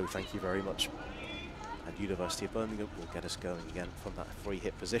 no, thank you very much. And University of Birmingham will get us going again from that free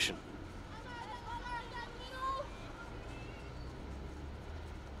hit position.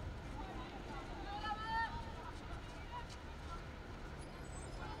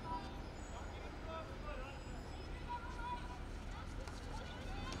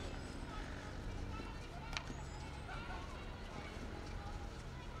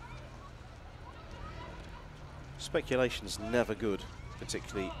 Speculation's never good,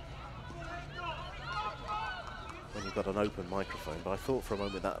 particularly when you've got an open microphone, but I thought for a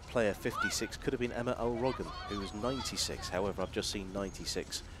moment that player 56 could have been Emma O'Rogan, who was 96. However, I've just seen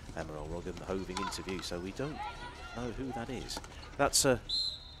 96 Emma O'Rogan hoving into view, so we don't know who that is. That's a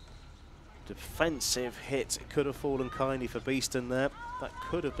defensive hit. It could have fallen kindly for Beeston there. That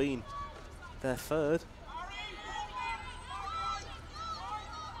could have been their third.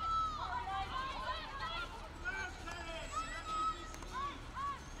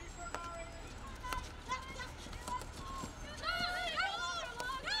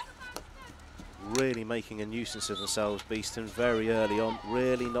 Really making a nuisance of themselves, Beeston, very early on,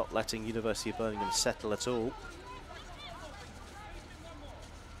 really not letting University of Birmingham settle at all.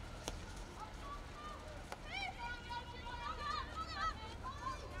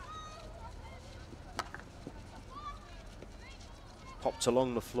 Popped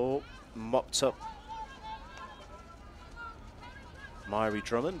along the floor, mopped up. Myri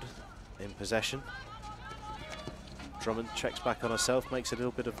Drummond in possession. Drummond checks back on herself, makes a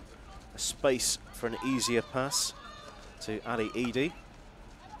little bit of a space for an easier pass to Ali Edie.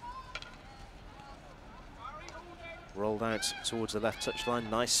 Rolled out towards the left touchline,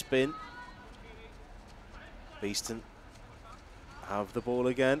 nice spin. Beeston have the ball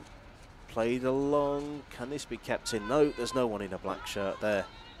again. Played along, can this be kept in? No, there's no one in a black shirt there.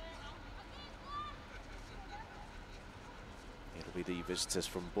 It'll be the visitors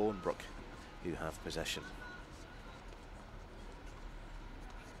from Bournebrook who have possession.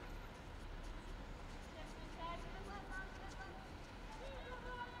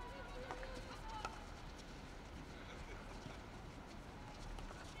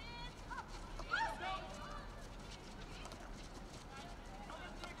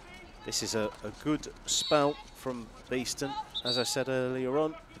 This is a good spell from Beeston. As I said earlier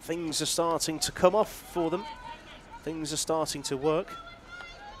on, things are starting to come off for them. Things are starting to work.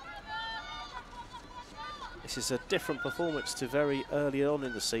 This is a different performance to very early on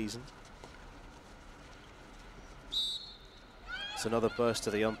in the season. It's another burst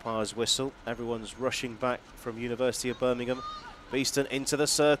of the umpire's whistle. Everyone's rushing back from University of Birmingham. Beeston into the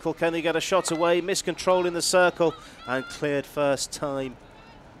circle. Can he get a shot away? Miscontrol in the circle and cleared first time.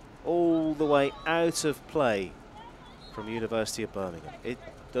 All the way out of play from University of Birmingham. It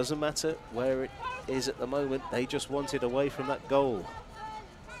doesn't matter where it is at the moment, they just want it away from that goal.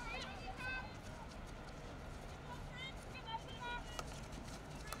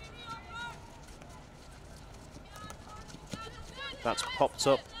 That's popped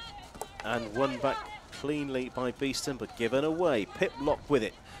up and won back cleanly by Beeston, but given away. Pip Lock with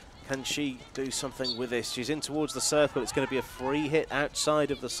it. Can she do something with this? She's in towards the circle. It's going to be a free hit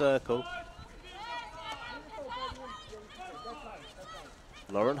outside of the circle.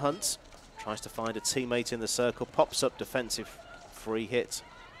 Lauren Hunt tries to find a teammate in the circle. Pops up defensive free hit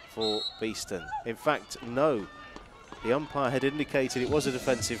for Beeston. In fact, no. The umpire had indicated it was a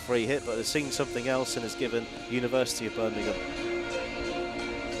defensive free hit, but has seen something else and has given University of Birmingham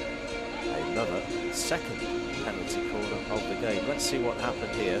another second penalty corner of the game. Let's see what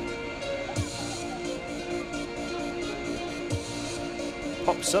happened here.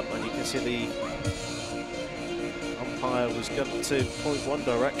 Pops up and you can see the umpire was going to point one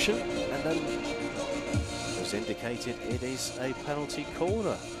direction and then it was indicated it is a penalty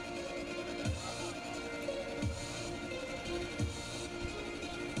corner.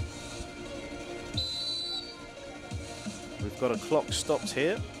 We've got a clock stopped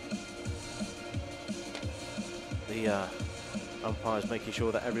here. The umpire's making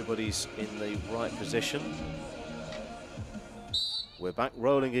sure that everybody's in the right position. We're back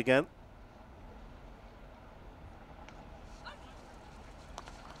rolling again.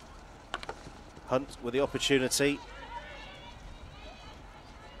 Hunt with the opportunity.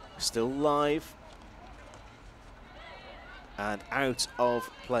 Still live. And out of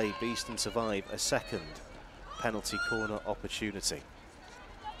play. Beeston survive a second penalty corner opportunity.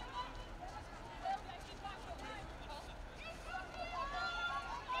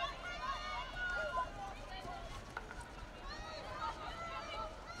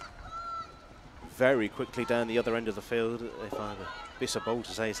 Very quickly down the other end of the field. If I'm a bit so bold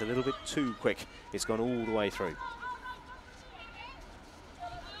to say, it's a little bit too quick. It's gone all the way through.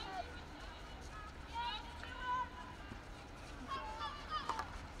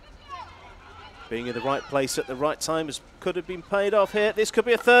 Being in the right place at the right time could have been paid off here. This could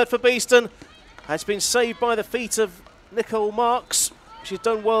be a third for Beeston. Has been saved by the feet of Nicole Marks. She's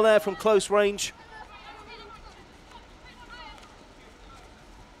done well there from close range.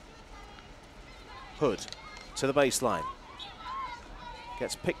 Hood to the baseline.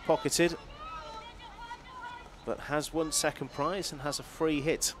 Gets pickpocketed, but has won second prize and has a free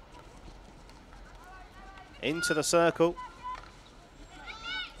hit. Into the circle.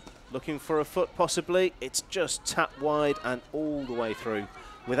 Looking for a foot possibly. It's just tapped wide and all the way through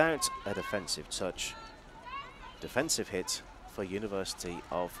without a defensive touch. defensive hit for University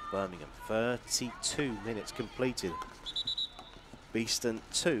of Birmingham. 32 minutes completed. Beeston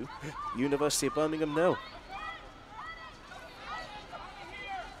 2, University of Birmingham 0.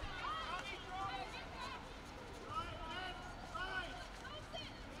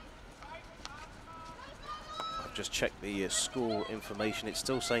 I've just checked the score information. It's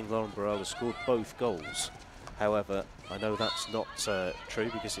still saying Lauren Barella scored both goals. However, I know that's not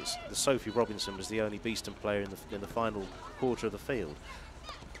true because it's Sophie Robinson was the only Beeston player in the final quarter of the field.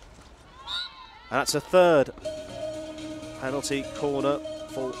 And that's a third penalty corner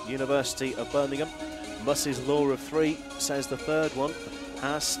for University of Birmingham. Muss's law of 3 says the third one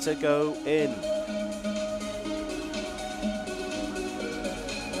has to go in.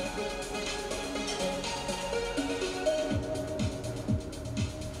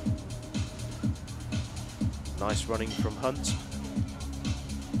 Nice running from Hunt.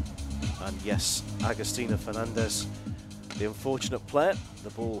 And yes, Agustina Fernandez, the unfortunate player, the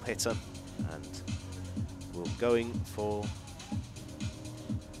ball hitter, and we're going for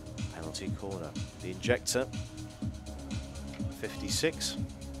penalty corner. The injector, 56.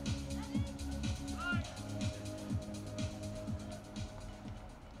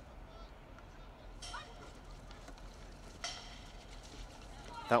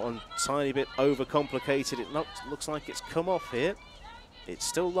 That one tiny bit overcomplicated. It looks like it's come off here. It's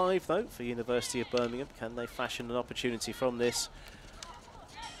still live though for University of Birmingham. Can they fashion an opportunity from this?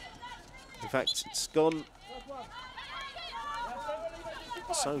 In fact, it's gone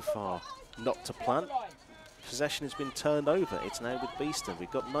so far not to plan. Possession has been turned over. It's now with Beeston. We've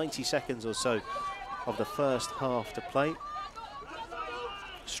got 90 seconds or so of the first half to play.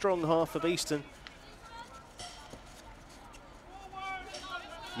 Strong half for Beeston.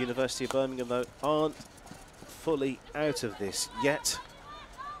 University of Birmingham, though, aren't fully out of this yet.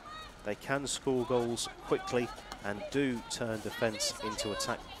 They can score goals quickly and do turn defence into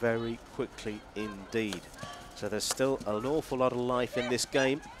attack very quickly indeed. So there's still an awful lot of life in this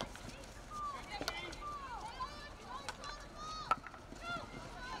game.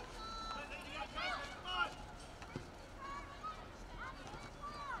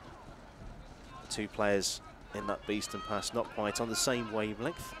 Two players in that Beeston pass, not quite on the same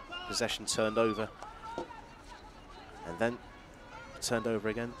wavelength. Possession turned over and then turned over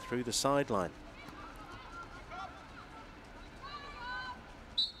again through the sideline.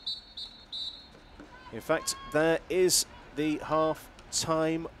 In fact, there is the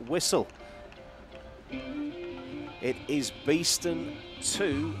half-time whistle. It is Beeston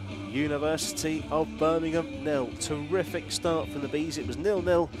 2, University of Birmingham 0. Terrific start from the Bees. It was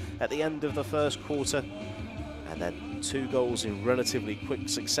 0-0 at the end of the first quarter. And then 2 goals in relatively quick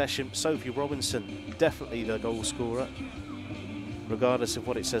succession. Sophie Robinson, definitely the goal scorer, regardless of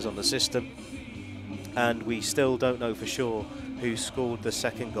what it says on the system. And we still don't know for sure who scored the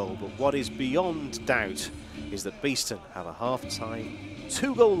second goal. But what is beyond doubt is that Beeston have a half-time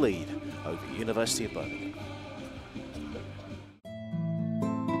 2-goal lead over University of Birmingham.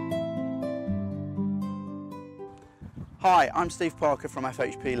 Hi, I'm Steve Parker from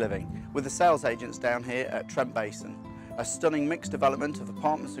FHP Living, with the sales agents down here at Trent Basin, a stunning mixed development of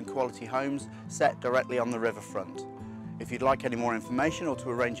apartments and quality homes set directly on the riverfront. If you'd like any more information or to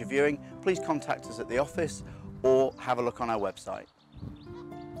arrange a viewing, please contact us at the office or have a look on our website.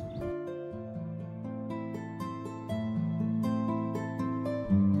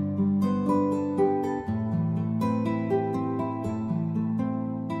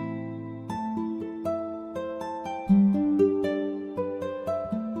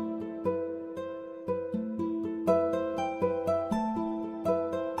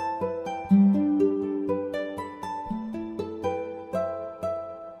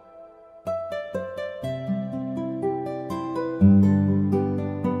 you.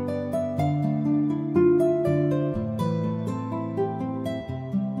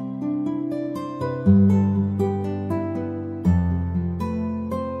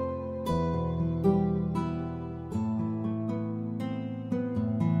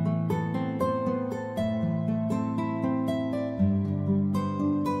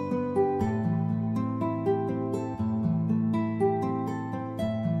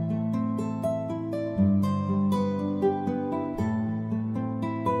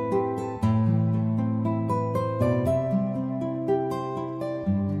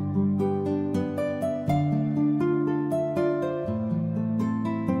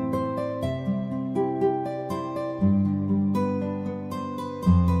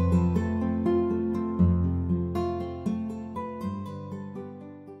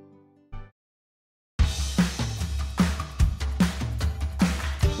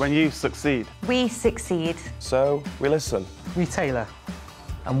 when you succeed. We succeed. So we listen. We tailor.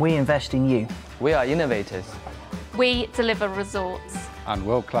 And we invest in you. We are innovators. We deliver resorts. And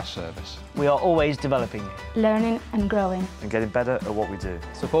world-class service. We are always developing you. Learning and growing. And getting better at what we do.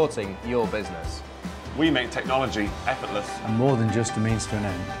 Supporting your business. We make technology effortless. And more than just a means to an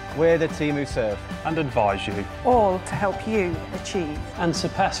end. We're the team who serve. And advise you. All to help you achieve. And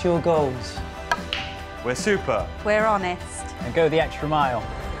surpass your goals. We're super. We're honest. And go the extra mile.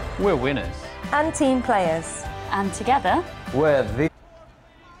 We're winners. And team players. And together, We're the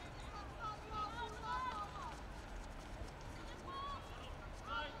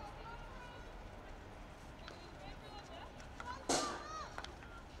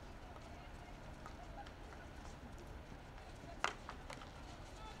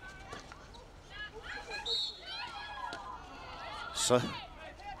So,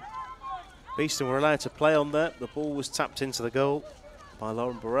 Beeston were allowed to play on there. The ball was tapped into the goal by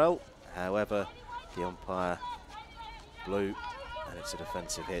Lauren Burrell. However, the umpire blew and it's a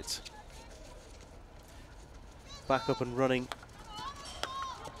defensive hit. Back up and running.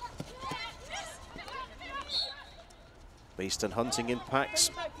 Beeston hunting in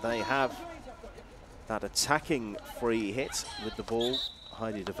packs. They have that attacking free hit with the ball.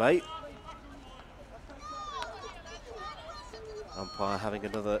 Heidi DeVay. Umpire having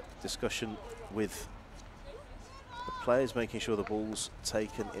another discussion with the players, making sure the ball's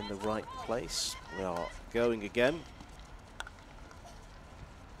taken in the right place. We are going again.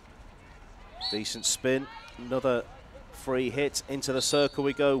 Decent spin, another free hit into the circle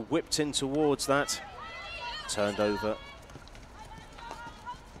we go, whipped in towards that, turned over.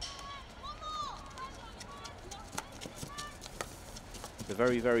 The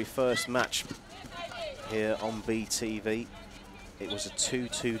very, very first match here on BeeTV. It was a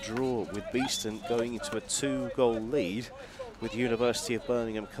 2-2 draw with Beeston going into a 2-goal lead, with University of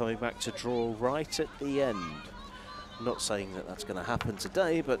Birmingham coming back to draw right at the end. I'm not saying that that's going to happen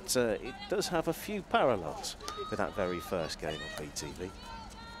today, but it does have a few parallels with that very first game on BeeTV.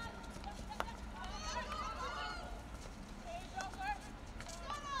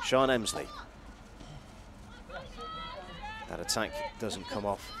 Sean Emsley. That attack doesn't come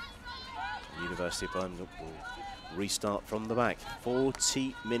off. University of Birmingham will restart from the back.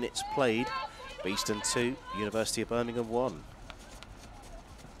 40 minutes played. Beeston 2, University of Birmingham 1.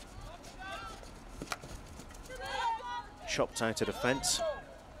 Chopped out of defence.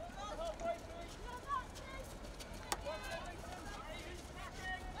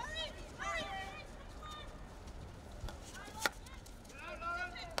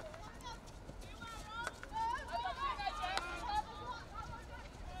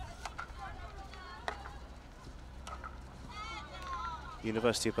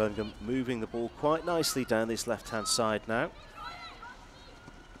 University of Birmingham moving the ball quite nicely down this left-hand side now.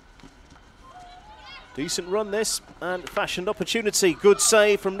 Decent run this, and fashioned opportunity. Good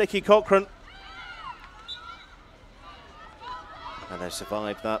save from Nikki Cochrane. And they've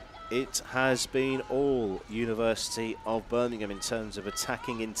survived that. It has been all University of Birmingham in terms of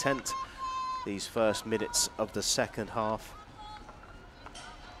attacking intent these first minutes of the second half.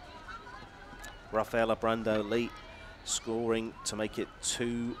 Rafaela Brando-Lee scoring to make it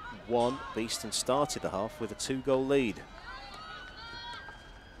 2-1. Beeston started the half with a 2-goal lead.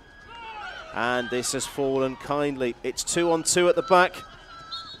 And this has fallen kindly. It's 2-on-2 at the back.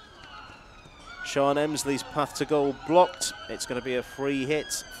 Sean Emsley's path to goal blocked. It's going to be a free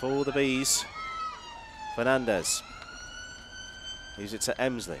hit for the Bees. Fernandez. Leaves it to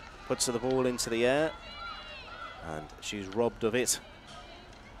Emsley. Puts the ball into the air. And she's robbed of it.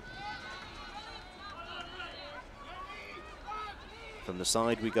 From the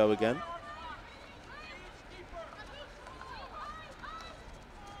side we go again.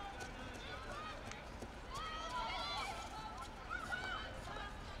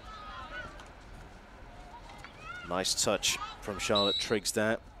 Nice touch from Charlotte Triggs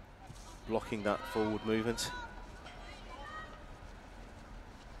there, blocking that forward movement.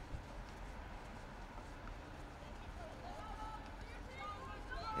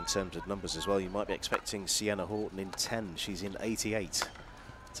 In terms of numbers as well, you might be expecting Sienna Horton in 10. She's in 88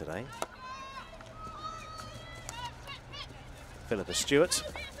 today. Philippa Stewart.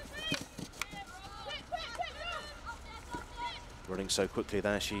 Running so quickly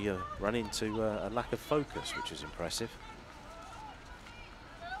there, she ran into a lack of focus, which is impressive.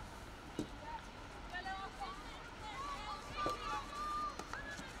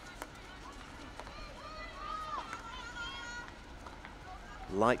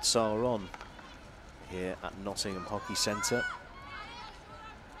 Lights are on here at Nottingham Hockey Centre.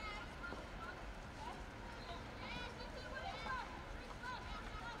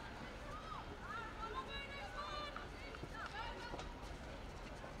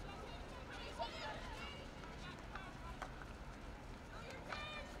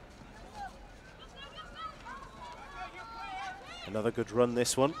 Another good run,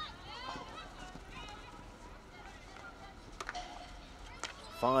 this one.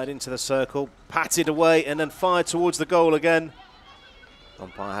 Fired into the circle, patted away, and then fired towards the goal again.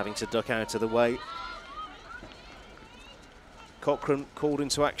 Umpire having to duck out of the way. Cochrane called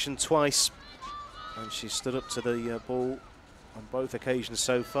into action twice, and she stood up to the ball on both occasions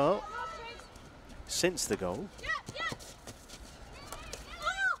so far since the goal.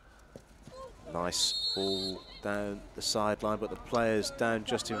 Nice ball down the sideline, but the players down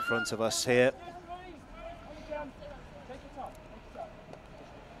just in front of us here.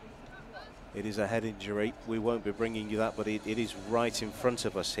 It is a head injury. We won't be bringing you that, but it is right in front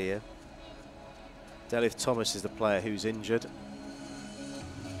of us here. Delith Thomas is the player who's injured.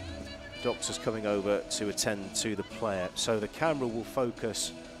 Doctors coming over to attend to the player. So the camera will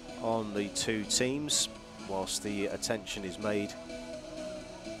focus on the two teams whilst the attention is made.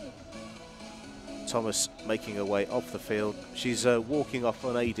 Thomas making her way off the field. She's walking off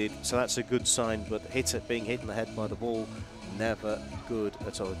unaided, so that's a good sign, but being hit in the head by the ball, never good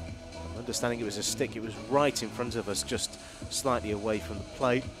at all. I'm understanding it was a stick. It was right in front of us, just slightly away from the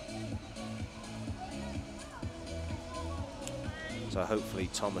plate. So hopefully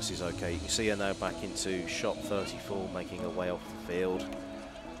Thomas is okay. You can see her now back into shot 34, making her way off the field.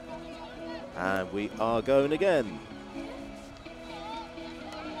 And we are going again.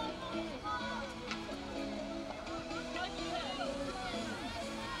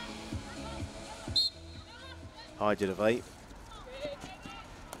 Hyde of 8.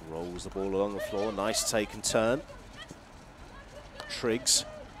 Rolls the ball along the floor. Nice take and turn. Triggs.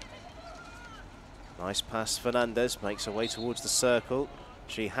 Nice pass. Fernandez makes her way towards the circle.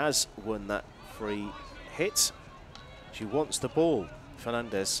 She has won that free hit. She wants the ball.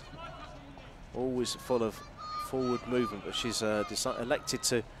 Fernandez, always full of forward movement, but she's elected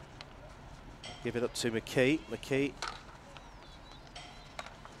to give it up to McKee. McKee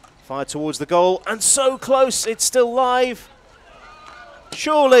fired towards the goal, and so close. It's still live.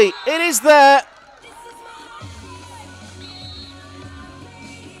 Surely it is there.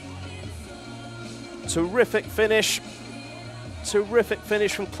 Terrific finish. Terrific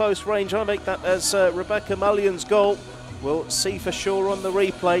finish from close range. I make that as Rebecca Mallion's goal. We'll see for sure on the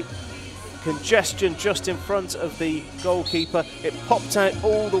replay. Congestion just in front of the goalkeeper. It popped out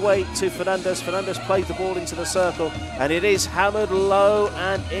all the way to Fernandez. Fernandez played the ball into the circle, and it is hammered low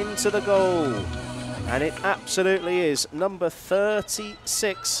and into the goal. And it absolutely is. Number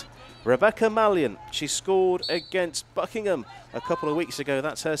 36, Rebecca Mallion. She scored against Buckingham a couple of weeks ago.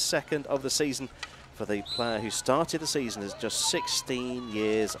 That's her second of the season for the player who started the season as just 16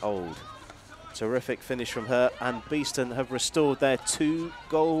 years old. Terrific finish from her, and Beeston have restored their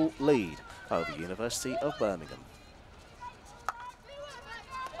 2-goal lead over University of Birmingham.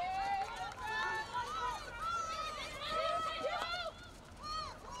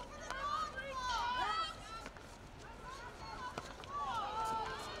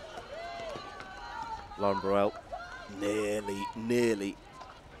 Lauren Burrell nearly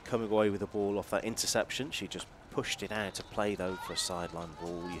coming away with the ball off that interception. She just pushed it out to play, though, for a sideline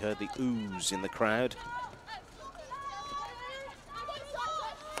ball. You heard the oohs in the crowd.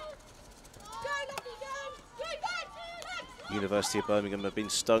 University of Birmingham have been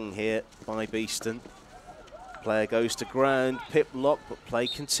stung here by Beeston. Player goes to ground, pip lock, but play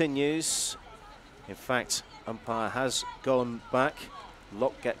continues. In fact, umpire has gone back.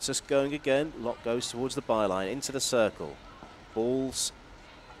 Lock gets us going again. Lock goes towards the byline, into the circle. Balls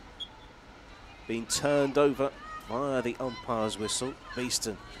being turned over via the umpire's whistle.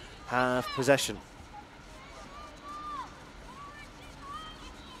 Beeston have possession.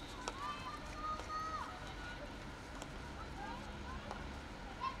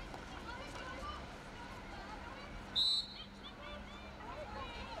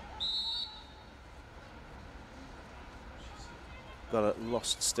 Got a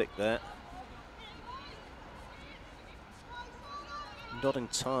lost stick there. Not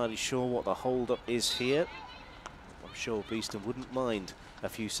entirely sure what the hold-up is here. I'm sure Beeston wouldn't mind a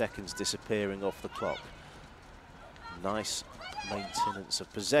few seconds disappearing off the clock. Nice maintenance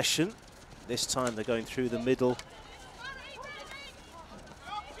of possession. This time they're going through the middle.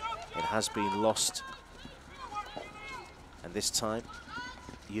 It has been lost. And this time,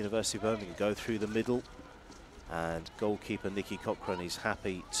 University of Birmingham go through the middle. And goalkeeper Nikki Cochrane is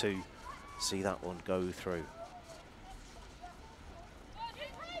happy to see that one go through.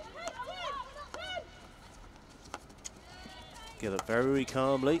 Gillett very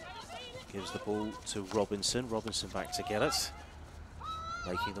calmly gives the ball to Robinson. Robinson back to Gillett,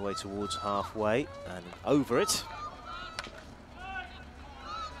 making the way towards halfway and over it.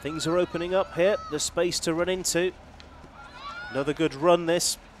 Things are opening up here. There's space to run into. Another good run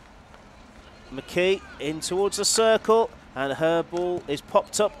this. McKee in towards the circle, and her ball is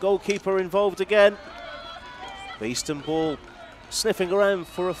popped up. Goalkeeper involved again. Beeston ball sniffing around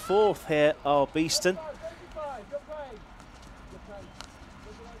for a fourth here are Beeston.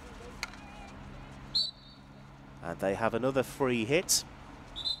 And they have another free hit.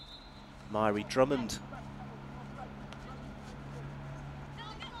 Myri Drummond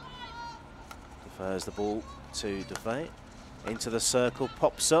defers the ball to DeVay. Into the circle,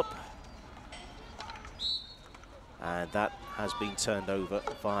 pops up. And that has been turned over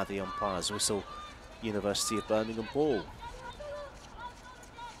via the umpire's whistle. University of Birmingham ball.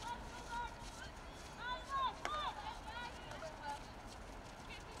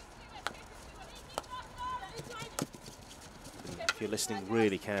 If you're listening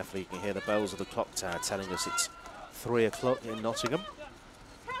really carefully, you can hear the bells of the clock tower telling us it's 3 o'clock in Nottingham.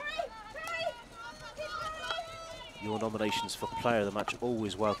 Your nominations for player of the match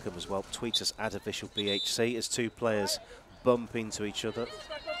always welcome as well. Tweet us at @officialBHC as two players bump into each other.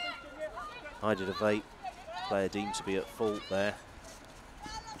 Heidi DeVay, player deemed to be at fault there.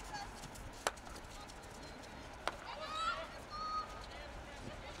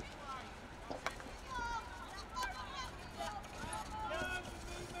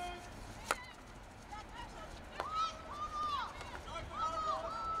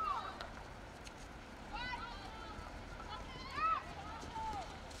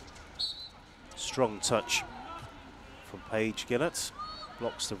 Strong touch from Paige Gillett.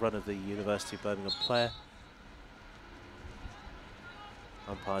 Blocks the run of the University of Birmingham player.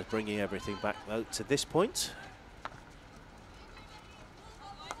 Umpires bringing everything back though to this point.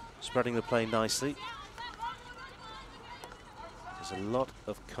 Spreading the play nicely. There's a lot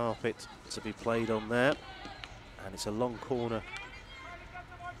of carpet to be played on there. And it's a long corner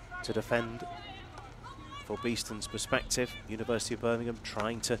to defend for Beeston's perspective. University of Birmingham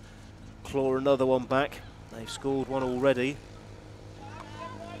trying to claw another one back. They've scored one already.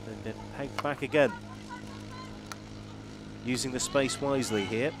 And then pegged back again. Using the space wisely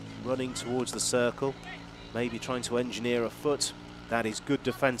here. Running towards the circle. Maybe trying to engineer a foot. That is good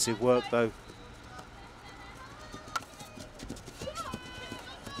defensive work though.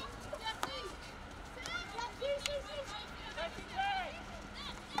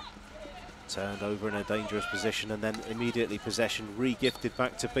 Turned over in a dangerous position and then immediately possession re-gifted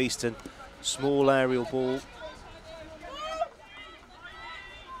back to Beeston. Small aerial ball.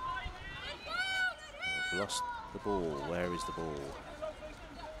 I've lost the ball. Where is the ball?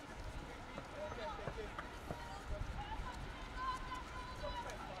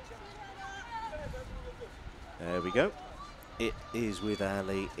 There we go. It is with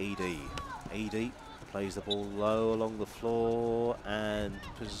Ali Edie. Edie plays the ball low along the floor and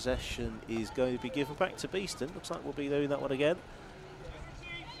possession is going to be given back to Beeston. Looks like we'll be doing that one again.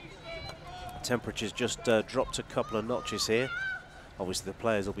 Temperatures just dropped a couple of notches here. Obviously the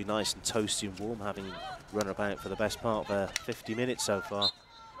players will be nice and toasty and warm, having run about for the best part of 50 minutes so far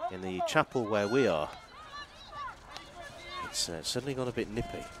in the chapel where we are. It's suddenly got a bit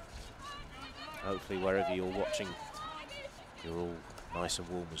nippy. Hopefully wherever you're watching, you're all nice and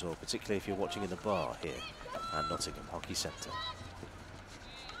warm as well, particularly if you're watching in the bar here at Nottingham Hockey Centre.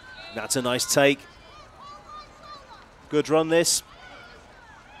 That's a nice take. Good run this.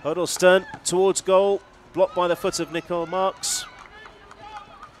 Huddleston towards goal, blocked by the foot of Nicole Marks.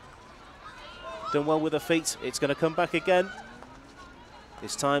 Done well with her feet. It's going to come back again.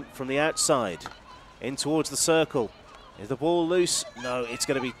 This time from the outside, in towards the circle. Is the ball loose? No, it's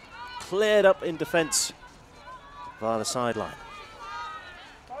going to be cleared up in defence via the sideline.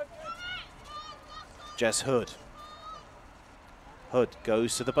 Jess Hood. Hood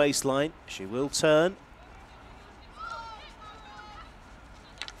goes to the baseline. She will turn.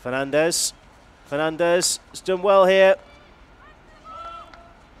 Fernandez. Fernandez has done well here.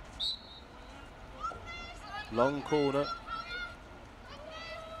 Long corner.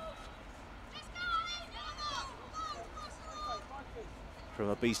 From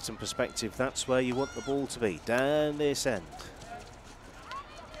a Beeston perspective, that's where you want the ball to be, down this end.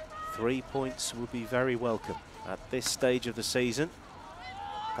 3 points would be very welcome at this stage of the season.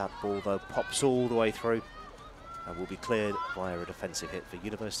 That ball, though, pops all the way through and will be cleared via a defensive hit for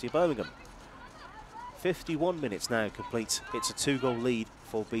University of Birmingham. 51 minutes now complete. It's a 2-goal lead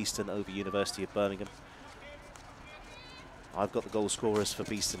for Beeston over University of Birmingham. I've got the goal scorers for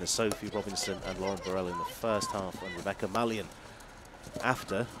Beeston as Sophie Robinson and Lauren Burrell in the first half, and Rebecca Mallion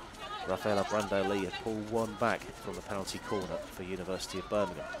after Rafaela Brando-Lee had pulled one back from the penalty corner for University of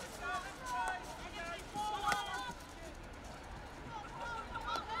Birmingham.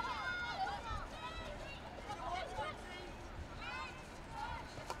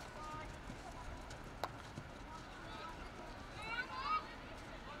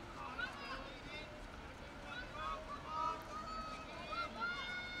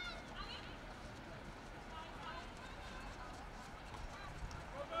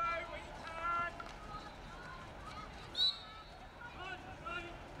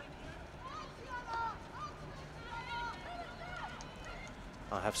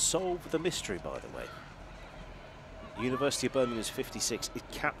 I have solved the mystery, by the way. University of Birmingham's 56 is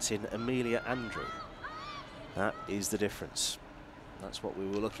captain Amelia Andrew. That is the difference. That's what we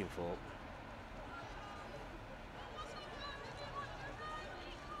were looking for.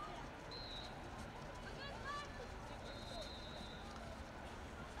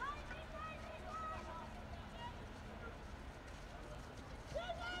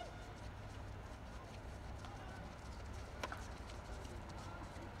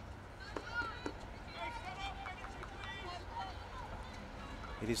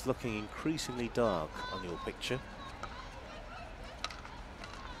 It is looking increasingly dark on your picture.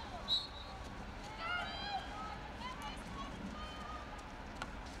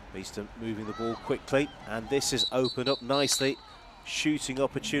 Beeston moving the ball quickly, and this has opened up nicely. Shooting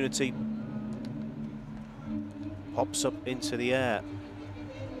opportunity. Pops up into the air.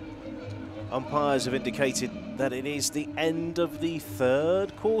 Umpires have indicated that it is the end of the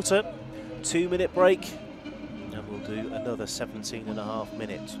third quarter. 2-minute break. And we'll do another 17.5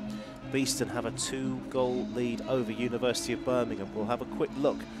 minutes. Beeston have a 2-goal lead over University of Birmingham. We'll have a quick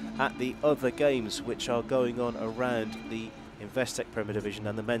look at the other games which are going on around the Investec Premier Division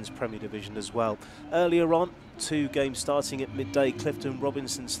and the Men's Premier Division as well. Earlier on, 2 games starting at midday. Clifton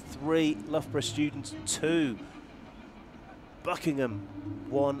Robinson's 3, Loughborough Students 2. Buckingham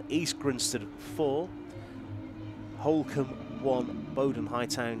 1, East Grinstead 4. Holcombe 1, Bowden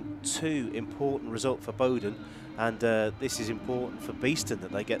Hightown 2. Important result for Bowden. And this is important for Beeston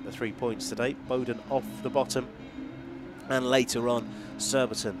that they get the 3 points today. Bowden off the bottom. And later on,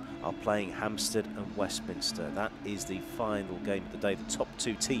 Surbiton are playing Hampstead and Westminster. That is the final game of the day. The top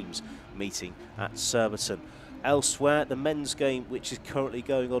 2 teams meeting at Surbiton. Elsewhere, the men's game, which is currently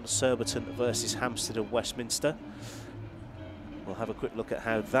going on, Surbiton versus Hampstead and Westminster. We'll have a quick look at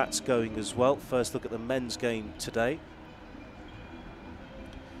how that's going as well. First look at the men's game today.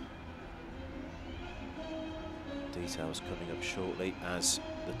 Details coming up shortly as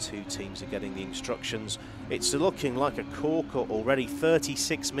the 2 teams are getting the instructions. It's looking like a corker already.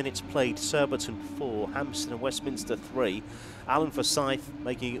 36 minutes played. Surbiton 4, Hampstead and Westminster 3. Alan Forsyth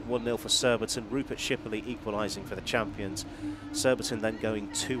making it 1-0 for Surbiton. Rupert Shipperley equalising for the champions. Surbiton then going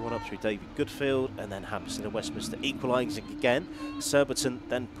 2-1 up through David Goodfield, and then Hampstead and Westminster equalising again. Surbiton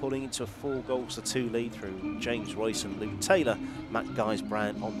then pulling into a 4-2 lead through James Royce and Luke Taylor. Matt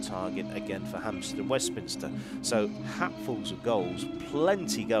Guys-Brown on target again for Hampstead and Westminster. So hatfuls of goals,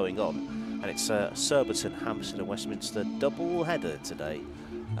 plenty going on. And it's Surbiton, Hampstead and Westminster double-header today.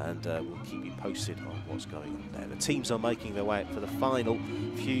 And we'll keep you posted on what's going on there. The teams are making their way out for the final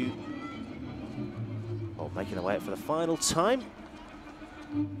few... Well, making their way out for the final time.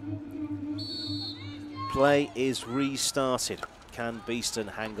 Play is restarted. Can Beeston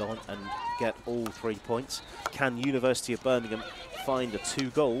hang on and get all 3 points? Can University of Birmingham find the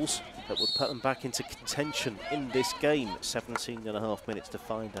 2 goals that would put them back into contention in this game? 17.5 minutes to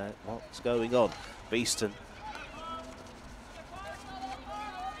find out what's going on. Beeston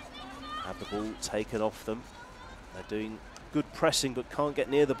have the ball taken off them. They're doing good pressing but can't get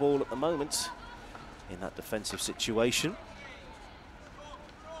near the ball at the moment in that defensive situation.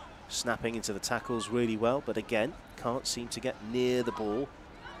 Snapping into the tackles really well, but again, can't seem to get near the ball.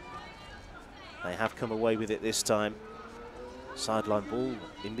 They have come away with it this time. Sideline ball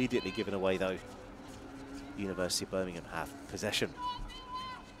immediately given away though. University of Birmingham have possession.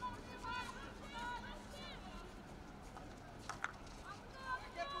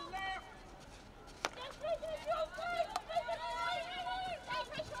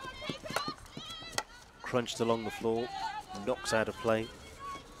 Crunched along the floor, knocks out of play.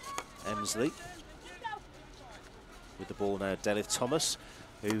 Emsley with the ball now. Delith Thomas,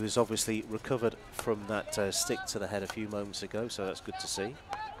 who has obviously recovered from that stick to the head a few moments ago, so that's good to see.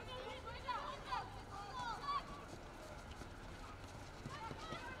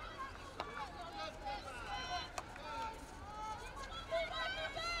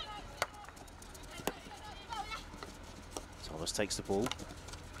 Thomas takes the ball,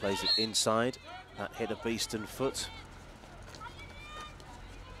 plays it inside. That hit a Beeston foot.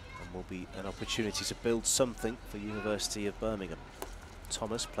 Will be an opportunity to build something for University of Birmingham.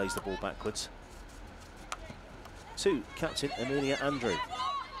 Thomas plays the ball backwards to captain Amelia Andrew.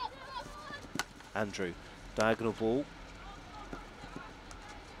 Andrew, diagonal ball,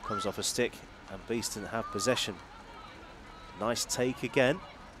 comes off a stick, and Beeston have possession. Nice take again,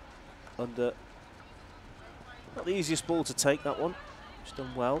 under, not the easiest ball to take, that one. It's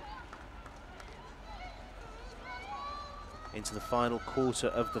done well. Into the final quarter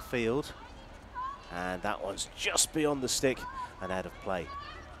of the field, and that one's just beyond the stick and out of play.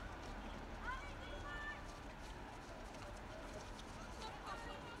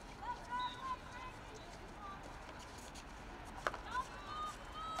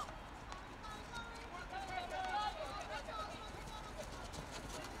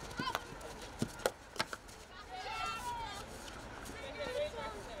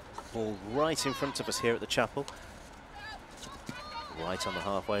 Ball right in front of us here at the chapel. Right on the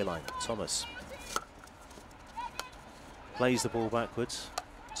halfway line. Thomas plays the ball backwards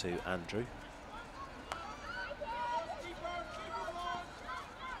to Andrew.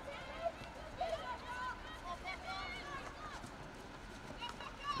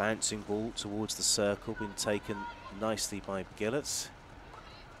 Bouncing ball towards the circle, been taken nicely by Gillett.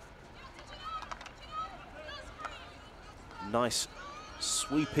 Nice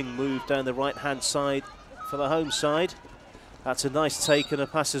sweeping move down the right-hand side for the home side. That's a nice take and a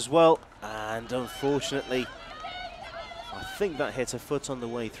pass as well. And unfortunately, I think that hit a foot on the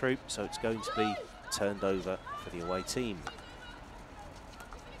way through, so it's going to be turned over for the away team.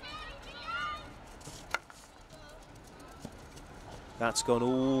 That's gone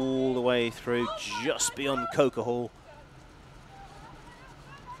all the way through, just beyond Coker Hall.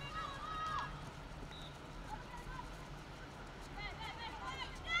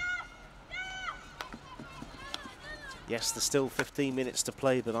 Yes, there's still 15 minutes to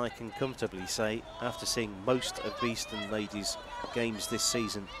play, but I can comfortably say, after seeing most of Beeston ladies' games this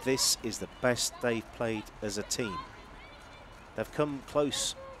season, this is the best they've played as a team. They've come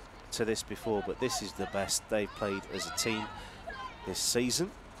close to this before, but this is the best they've played as a team this season.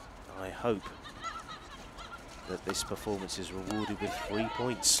 I hope that this performance is rewarded with 3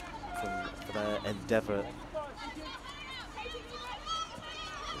 points for their endeavour.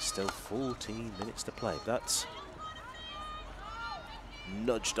 There's still 14 minutes to play. That's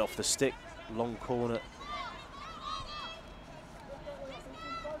nudged off the stick, long corner.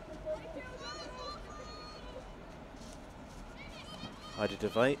 Ida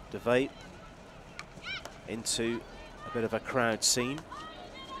Devate into a bit of a crowd scene.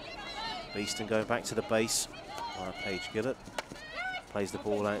 Beeston going back to the base. Paige Gillett plays the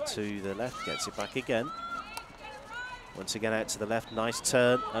ball out to the left, gets it back again. Once again out to the left, nice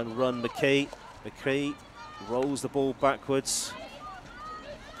turn and run. McKee rolls the ball backwards.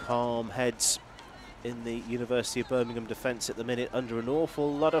 Calm heads in the University of Birmingham defence at the minute, under an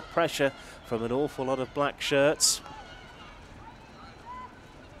awful lot of pressure from an awful lot of black shirts.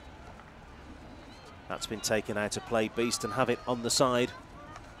 That's been taken out of play. Beeston have it on the side.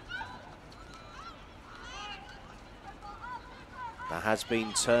 That has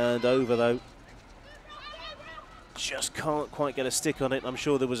been turned over though. Just can't quite get a stick on it. I'm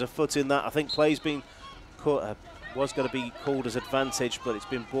sure there was a foot in that. I think play's been caught, was going to be called as advantage, but it's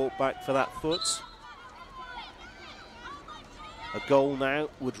been brought back for that foot. A goal now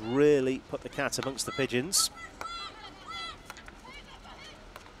would really put the cat amongst the pigeons.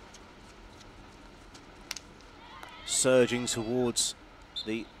 Surging towards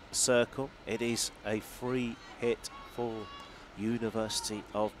the circle. It is a free hit for University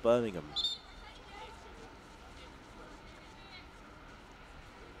of Birmingham.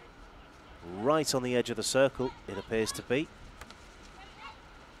 Right on the edge of the circle, it appears to be.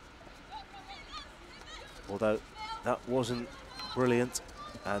 Although that wasn't brilliant,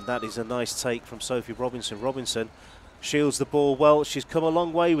 and that is a nice take from Sophie Robinson. Robinson shields the ball well. She's come a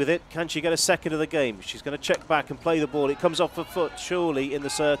long way with it. Can she get a second of the game? She's going to check back and play the ball. It comes off her foot, surely, in the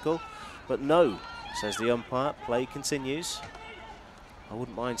circle. But no, says the umpire. Play continues. I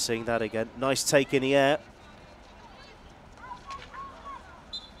wouldn't mind seeing that again. Nice take in the air.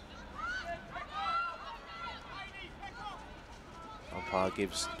 Umpire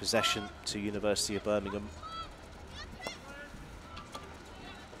gives possession to University of Birmingham.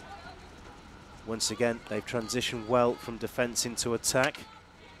 Once again, they've transitioned well from defence into attack.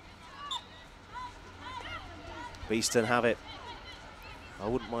 Beeston have it. I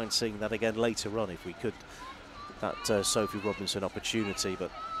wouldn't mind seeing that again later on if we could. That Sophie Robinson opportunity,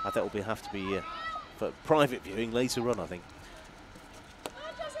 but I think it will have to be for private viewing later on, I think.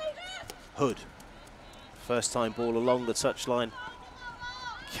 Hood. First time ball along the touchline.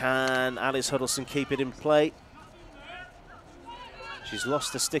 Can Alice Huddleston keep it in play? She's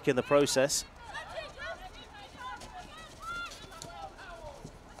lost the stick in the process.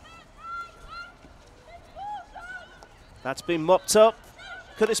 That's been mopped up.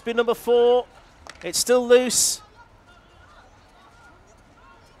 Could this be number 4? It's still loose.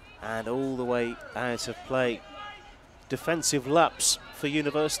 And all the way out of play. Defensive lapse for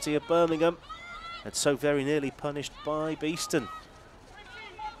University of Birmingham. And so very nearly punished by Beeston.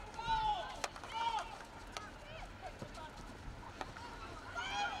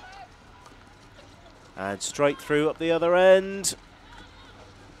 And straight through up the other end.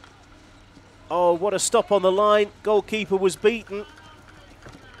 Oh, what a stop on the line. Goalkeeper was beaten.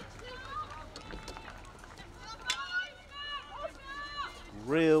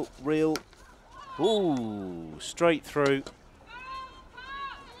 Real, ooh, straight through.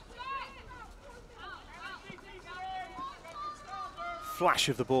 flash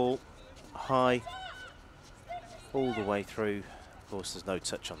of the ball high all the way through. Of course, there's no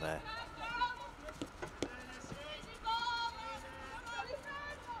touch on there.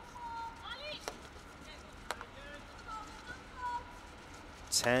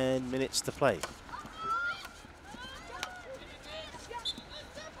 Minutes to play.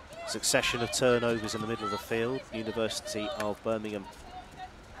 Succession of turnovers in the middle of the field. University of Birmingham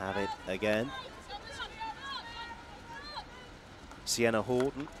have it again. Sienna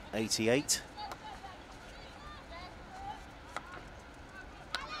Horton, 88.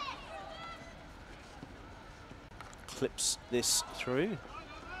 Clips this through.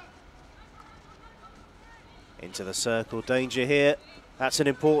 Into the circle, danger here. That's an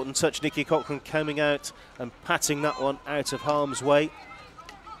important touch. Nikki Cochran coming out and patting that one out of harm's way.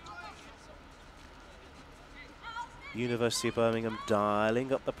 University of Birmingham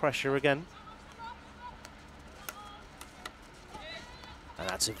dialing up the pressure again. And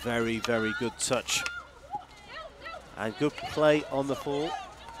that's a very, very good touch. And good play on the ball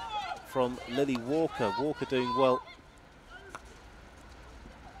from Lily Walker. Walker doing well.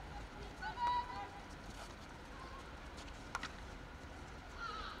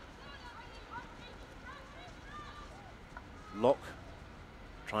 Locke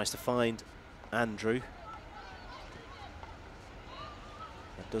tries to find Andrew.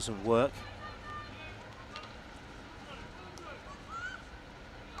 That doesn't work.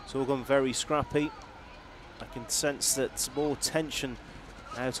 It's all gone very scrappy. I can sense that more tension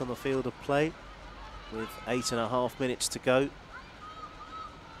out on the field of play with 8.5 minutes to go.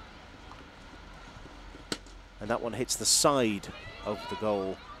 And that one hits the side of the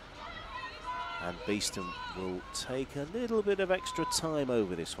goal. And Beeston will take a little bit of extra time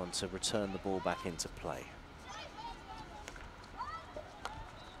over this one to return the ball back into play.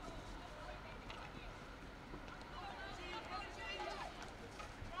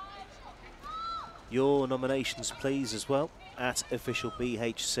 Your nominations, please, as well. At Official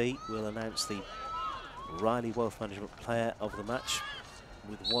BHC, we'll announce the Riley Wealth Management Player of the Match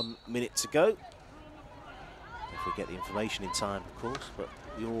with 1 minute to go. If we get the information in time, of course, but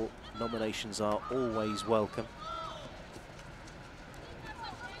your nominations are always welcome.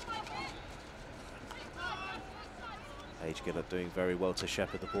 Paige Gillett doing very well to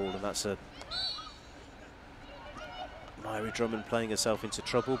shepherd the ball, and that's a Myri Drummond playing herself into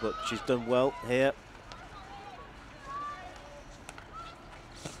trouble, but she's done well here.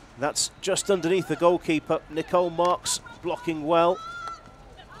 That's just underneath the goalkeeper. Nicole Marks blocking well.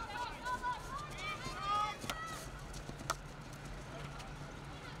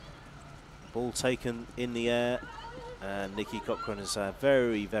 Ball taken in the air, and Nikki Cochran is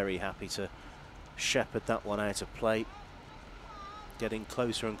very, very happy to shepherd that one out of play. Getting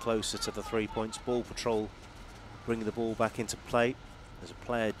closer and closer to the 3 points. Ball patrol bringing the ball back into play. There's a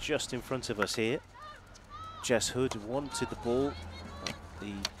player just in front of us here. Jess Hood wanted the ball, but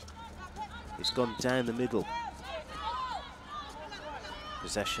it's gone down the middle.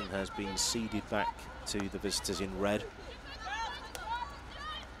 Possession has been ceded back to the visitors in red.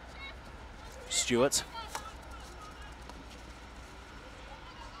 Stewart.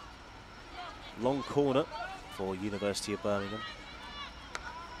 Long corner for University of Birmingham.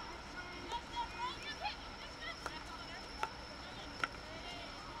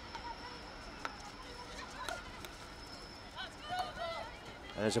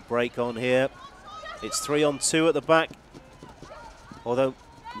 There's a break on here. It's 3-on-2 at the back. Although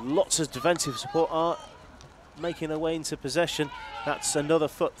lots of defensive support are making their way into possession. That's another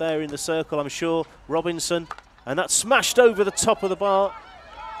foot there in the circle, I'm sure. Robinson, and that's smashed over the top of the bar.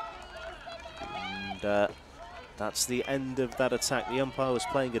 And that's the end of that attack. The umpire was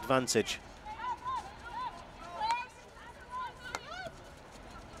playing advantage.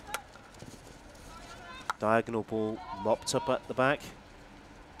 Diagonal ball mopped up at the back.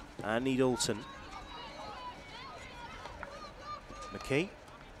 Annie Dalton. McKee.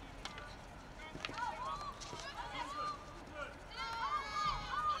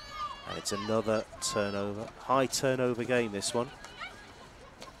 And it's another turnover. High turnover game, this one.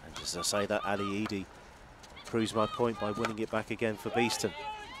 And as I say that, Ali Eady proves my point by winning it back again for Beeston.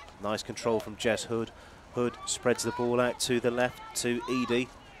 Nice control from Jess Hood. Hood spreads the ball out to the left to Eady.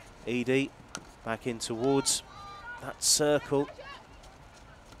 Eady back in towards that circle.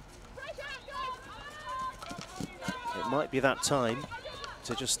 It might be that time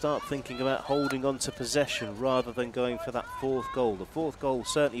to just start thinking about holding on to possession rather than going for that fourth goal. The fourth goal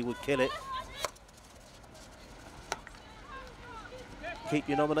certainly would kill it. Keep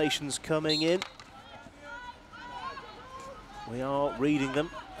your nominations coming in. We are reading them,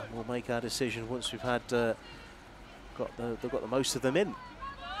 and we'll make our decision once we've had they've got the most of them in.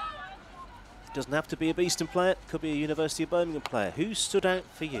 It doesn't have to be a Beeston player, it could be a University of Birmingham player. Who stood out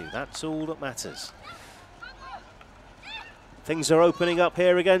for you? That's all that matters. Things are opening up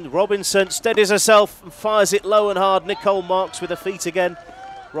here again. Robinson steadies herself and fires it low and hard. Nicole marks with her feet again.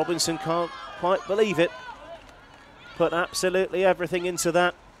 Robinson can't quite believe it. Put absolutely everything into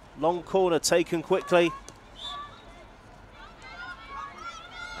that. Long corner taken quickly.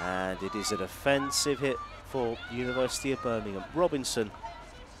 And it is an offensive hit for University of Birmingham. Robinson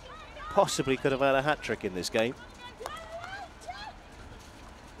possibly could have had a hat-trick in this game.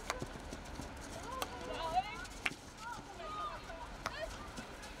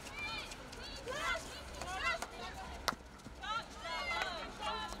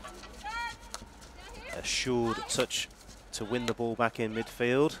 Assured touch to win the ball back in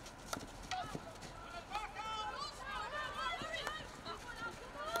midfield.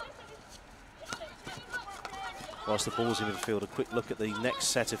 Whilst the ball's in midfield, a quick look at the next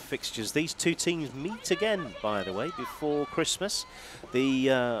set of fixtures. These two teams meet again, by the way, before Christmas.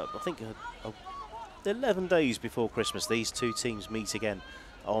 I think 11 days before Christmas, these two teams meet again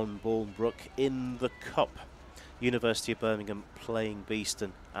on Bournebrook in the Cup. University of Birmingham playing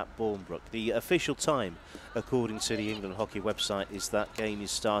Beeston at Bournebrook. The official time, according to the England Hockey website, is that game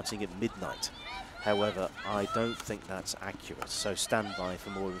is starting at midnight. However, I don't think that's accurate, so stand by for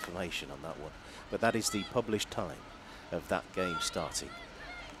more information on that one. But that is the published time of that game starting.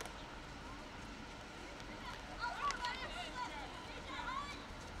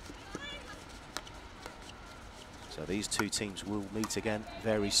 So these two teams will meet again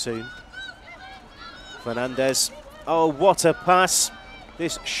very soon. Fernandez, oh what a pass.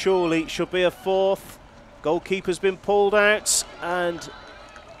 This surely should be a fourth. Goalkeeper's been pulled out and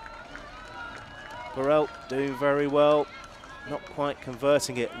Burrell doing very well. Not quite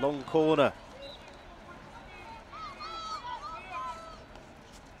converting it, long corner.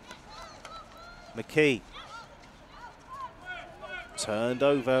 McKee. Turned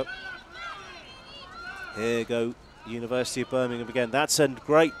over. Here go University of Birmingham again. That's a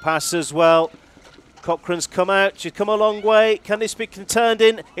great pass as well. Cochrane's come out, she's come a long way. Can this be turned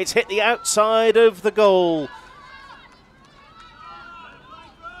in? It's hit the outside of the goal.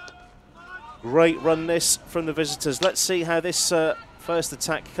 Great run this from the visitors. Let's see how this first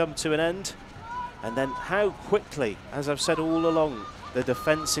attack come to an end. And then how quickly, as I've said all along, the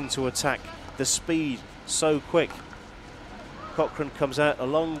defence into attack. The speed so quick. Cochrane comes out a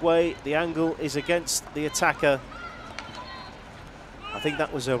long way. The angle is against the attacker. I think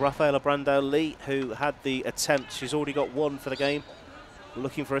that was Rafaela Brandau-Lee who had the attempt. She's already got one for the game.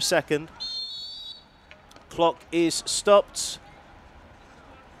 Looking for a second. Clock is stopped.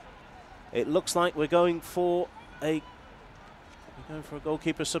 It looks like we're going for a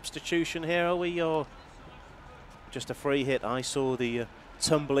goalkeeper substitution here, are we? Or just a free hit? I saw the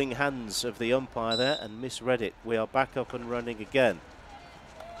tumbling hands of the umpire there and misread it. We are back up and running again.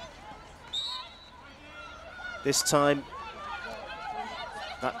 This time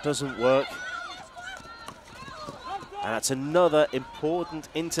that doesn't work. And that's another important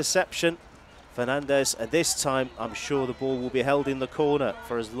interception. Fernandez, and this time I'm sure the ball will be held in the corner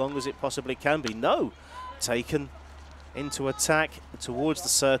for as long as it possibly can be. No! Taken into attack towards the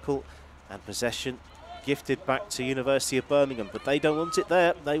circle and possession gifted back to University of Birmingham, but they don't want it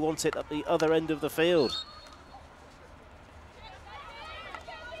there. They want it at the other end of the field.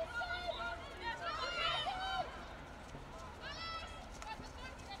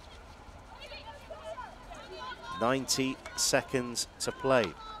 .90 seconds to play.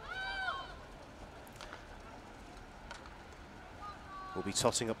 We'll be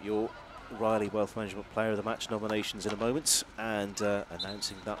totting up your Riley Wealth Management Player of the Match nominations in a moment and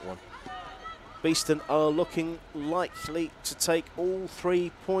announcing that one. Beeston are looking likely to take all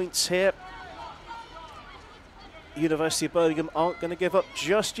 3 points here. University of Birmingham aren't going to give up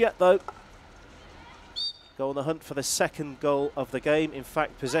just yet though. Go on the hunt for the second goal of the game. In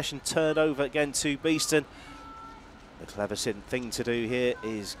fact, possession turned over again to Beeston. The clever thing to do here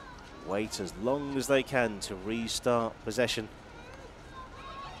is wait as long as they can to restart possession.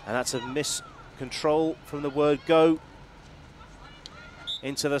 And that's a miscontrol from the word go.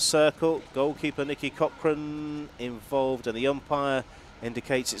 Into the circle, goalkeeper Nikki Cochrane involved, and the umpire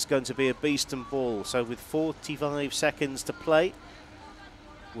indicates it's going to be a Beeston ball. So with 45 seconds to play,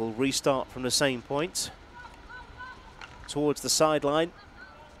 we'll restart from the same point towards the sideline.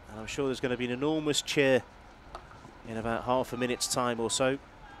 And I'm sure there's going to be an enormous cheer in about half a minute's time or so.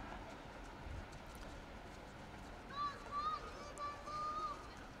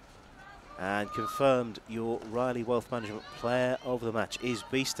 And confirmed, your Riley Wealth Management Player of the Match is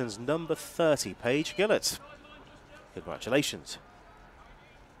Beeston's number 30, Paige Gillett. Congratulations.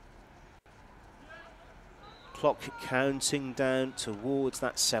 Clock counting down towards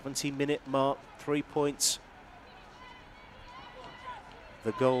that 70-minute mark. 3 points.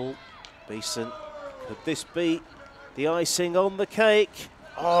 The goal. Beeston. Could this be the icing on the cake?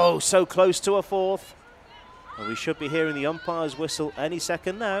 Oh, so close to a fourth. And we should be hearing the umpire's whistle any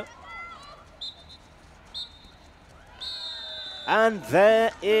second now. And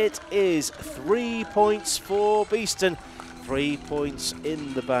there it is. 3 points for Beeston. 3 points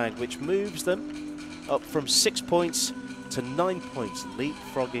in the bag, which moves them up from 6 points to 9 points,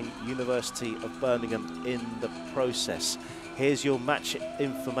 leapfrogging University of Birmingham in the process. Here's your match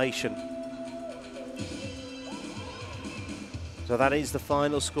information. So that is the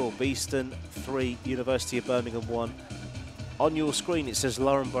final score. Beeston 3, University of Birmingham 1. On your screen it says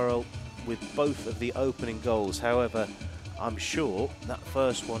Laurenborough with both of the opening goals. However, I'm sure that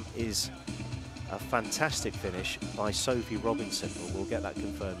first one is a fantastic finish by Sophie Robinson. We'll get that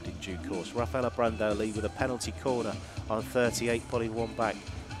confirmed in due course. Rafaela Brandao-Lee with a penalty corner on 38, putting one back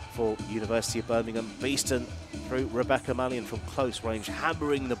for University of Birmingham. Beeston through Rebecca Mallion from close range,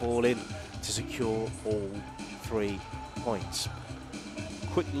 hammering the ball in to secure all 3 points.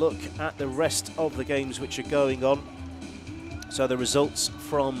 Quick look at the rest of the games which are going on. So the results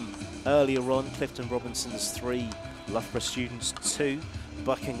from earlier on: Clifton Robinson's 3, Loughborough Students 2,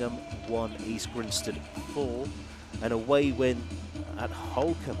 Buckingham 1, East Grinstead 4. An away win at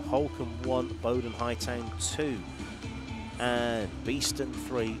Holcombe. Holcombe 1, Bowden Hightown 2. And Beeston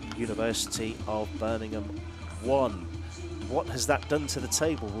 3, University of Birmingham 1. What has that done to the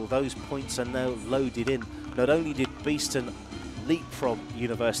table? Well, those points are now loaded in. Not only did Beeston leapfrog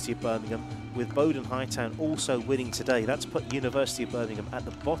University of Birmingham, with Bowden Hightown also winning today. That's put University of Birmingham at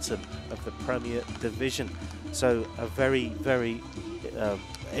the bottom of the Premier Division. So a very, very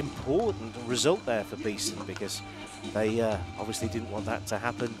important result there for Beeston, because they obviously didn't want that to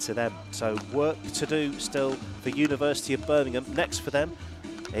happen to them. So work to do still for University of Birmingham. Next for them,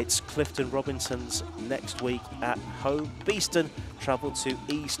 it's Clifton Robinson's next week at home. Beeston travel to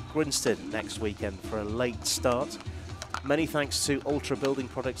East Grinstead next weekend for a late start. Many thanks to Ultra Building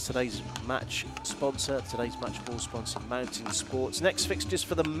Products, today's match sponsor, today's match ball sponsor, Mountain Sports. Next fixtures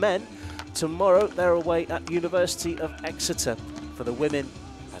for the men. Tomorrow they're away at University of Exeter. For the women,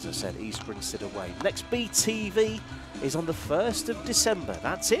 as I said, East Grinstead away. Next BeeTV is on the 1st of December.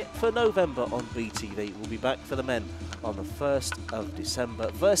 That's it for November on BeeTV. We'll be back for the men on the 1st of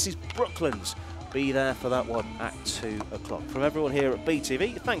December versus Brooklands. Be there for that one at 2 o'clock. From everyone here at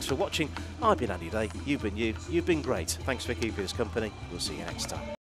BeeTV, thanks for watching. I've been Andy Day. You've been you. You've been great. Thanks for keeping us company. We'll see you next time.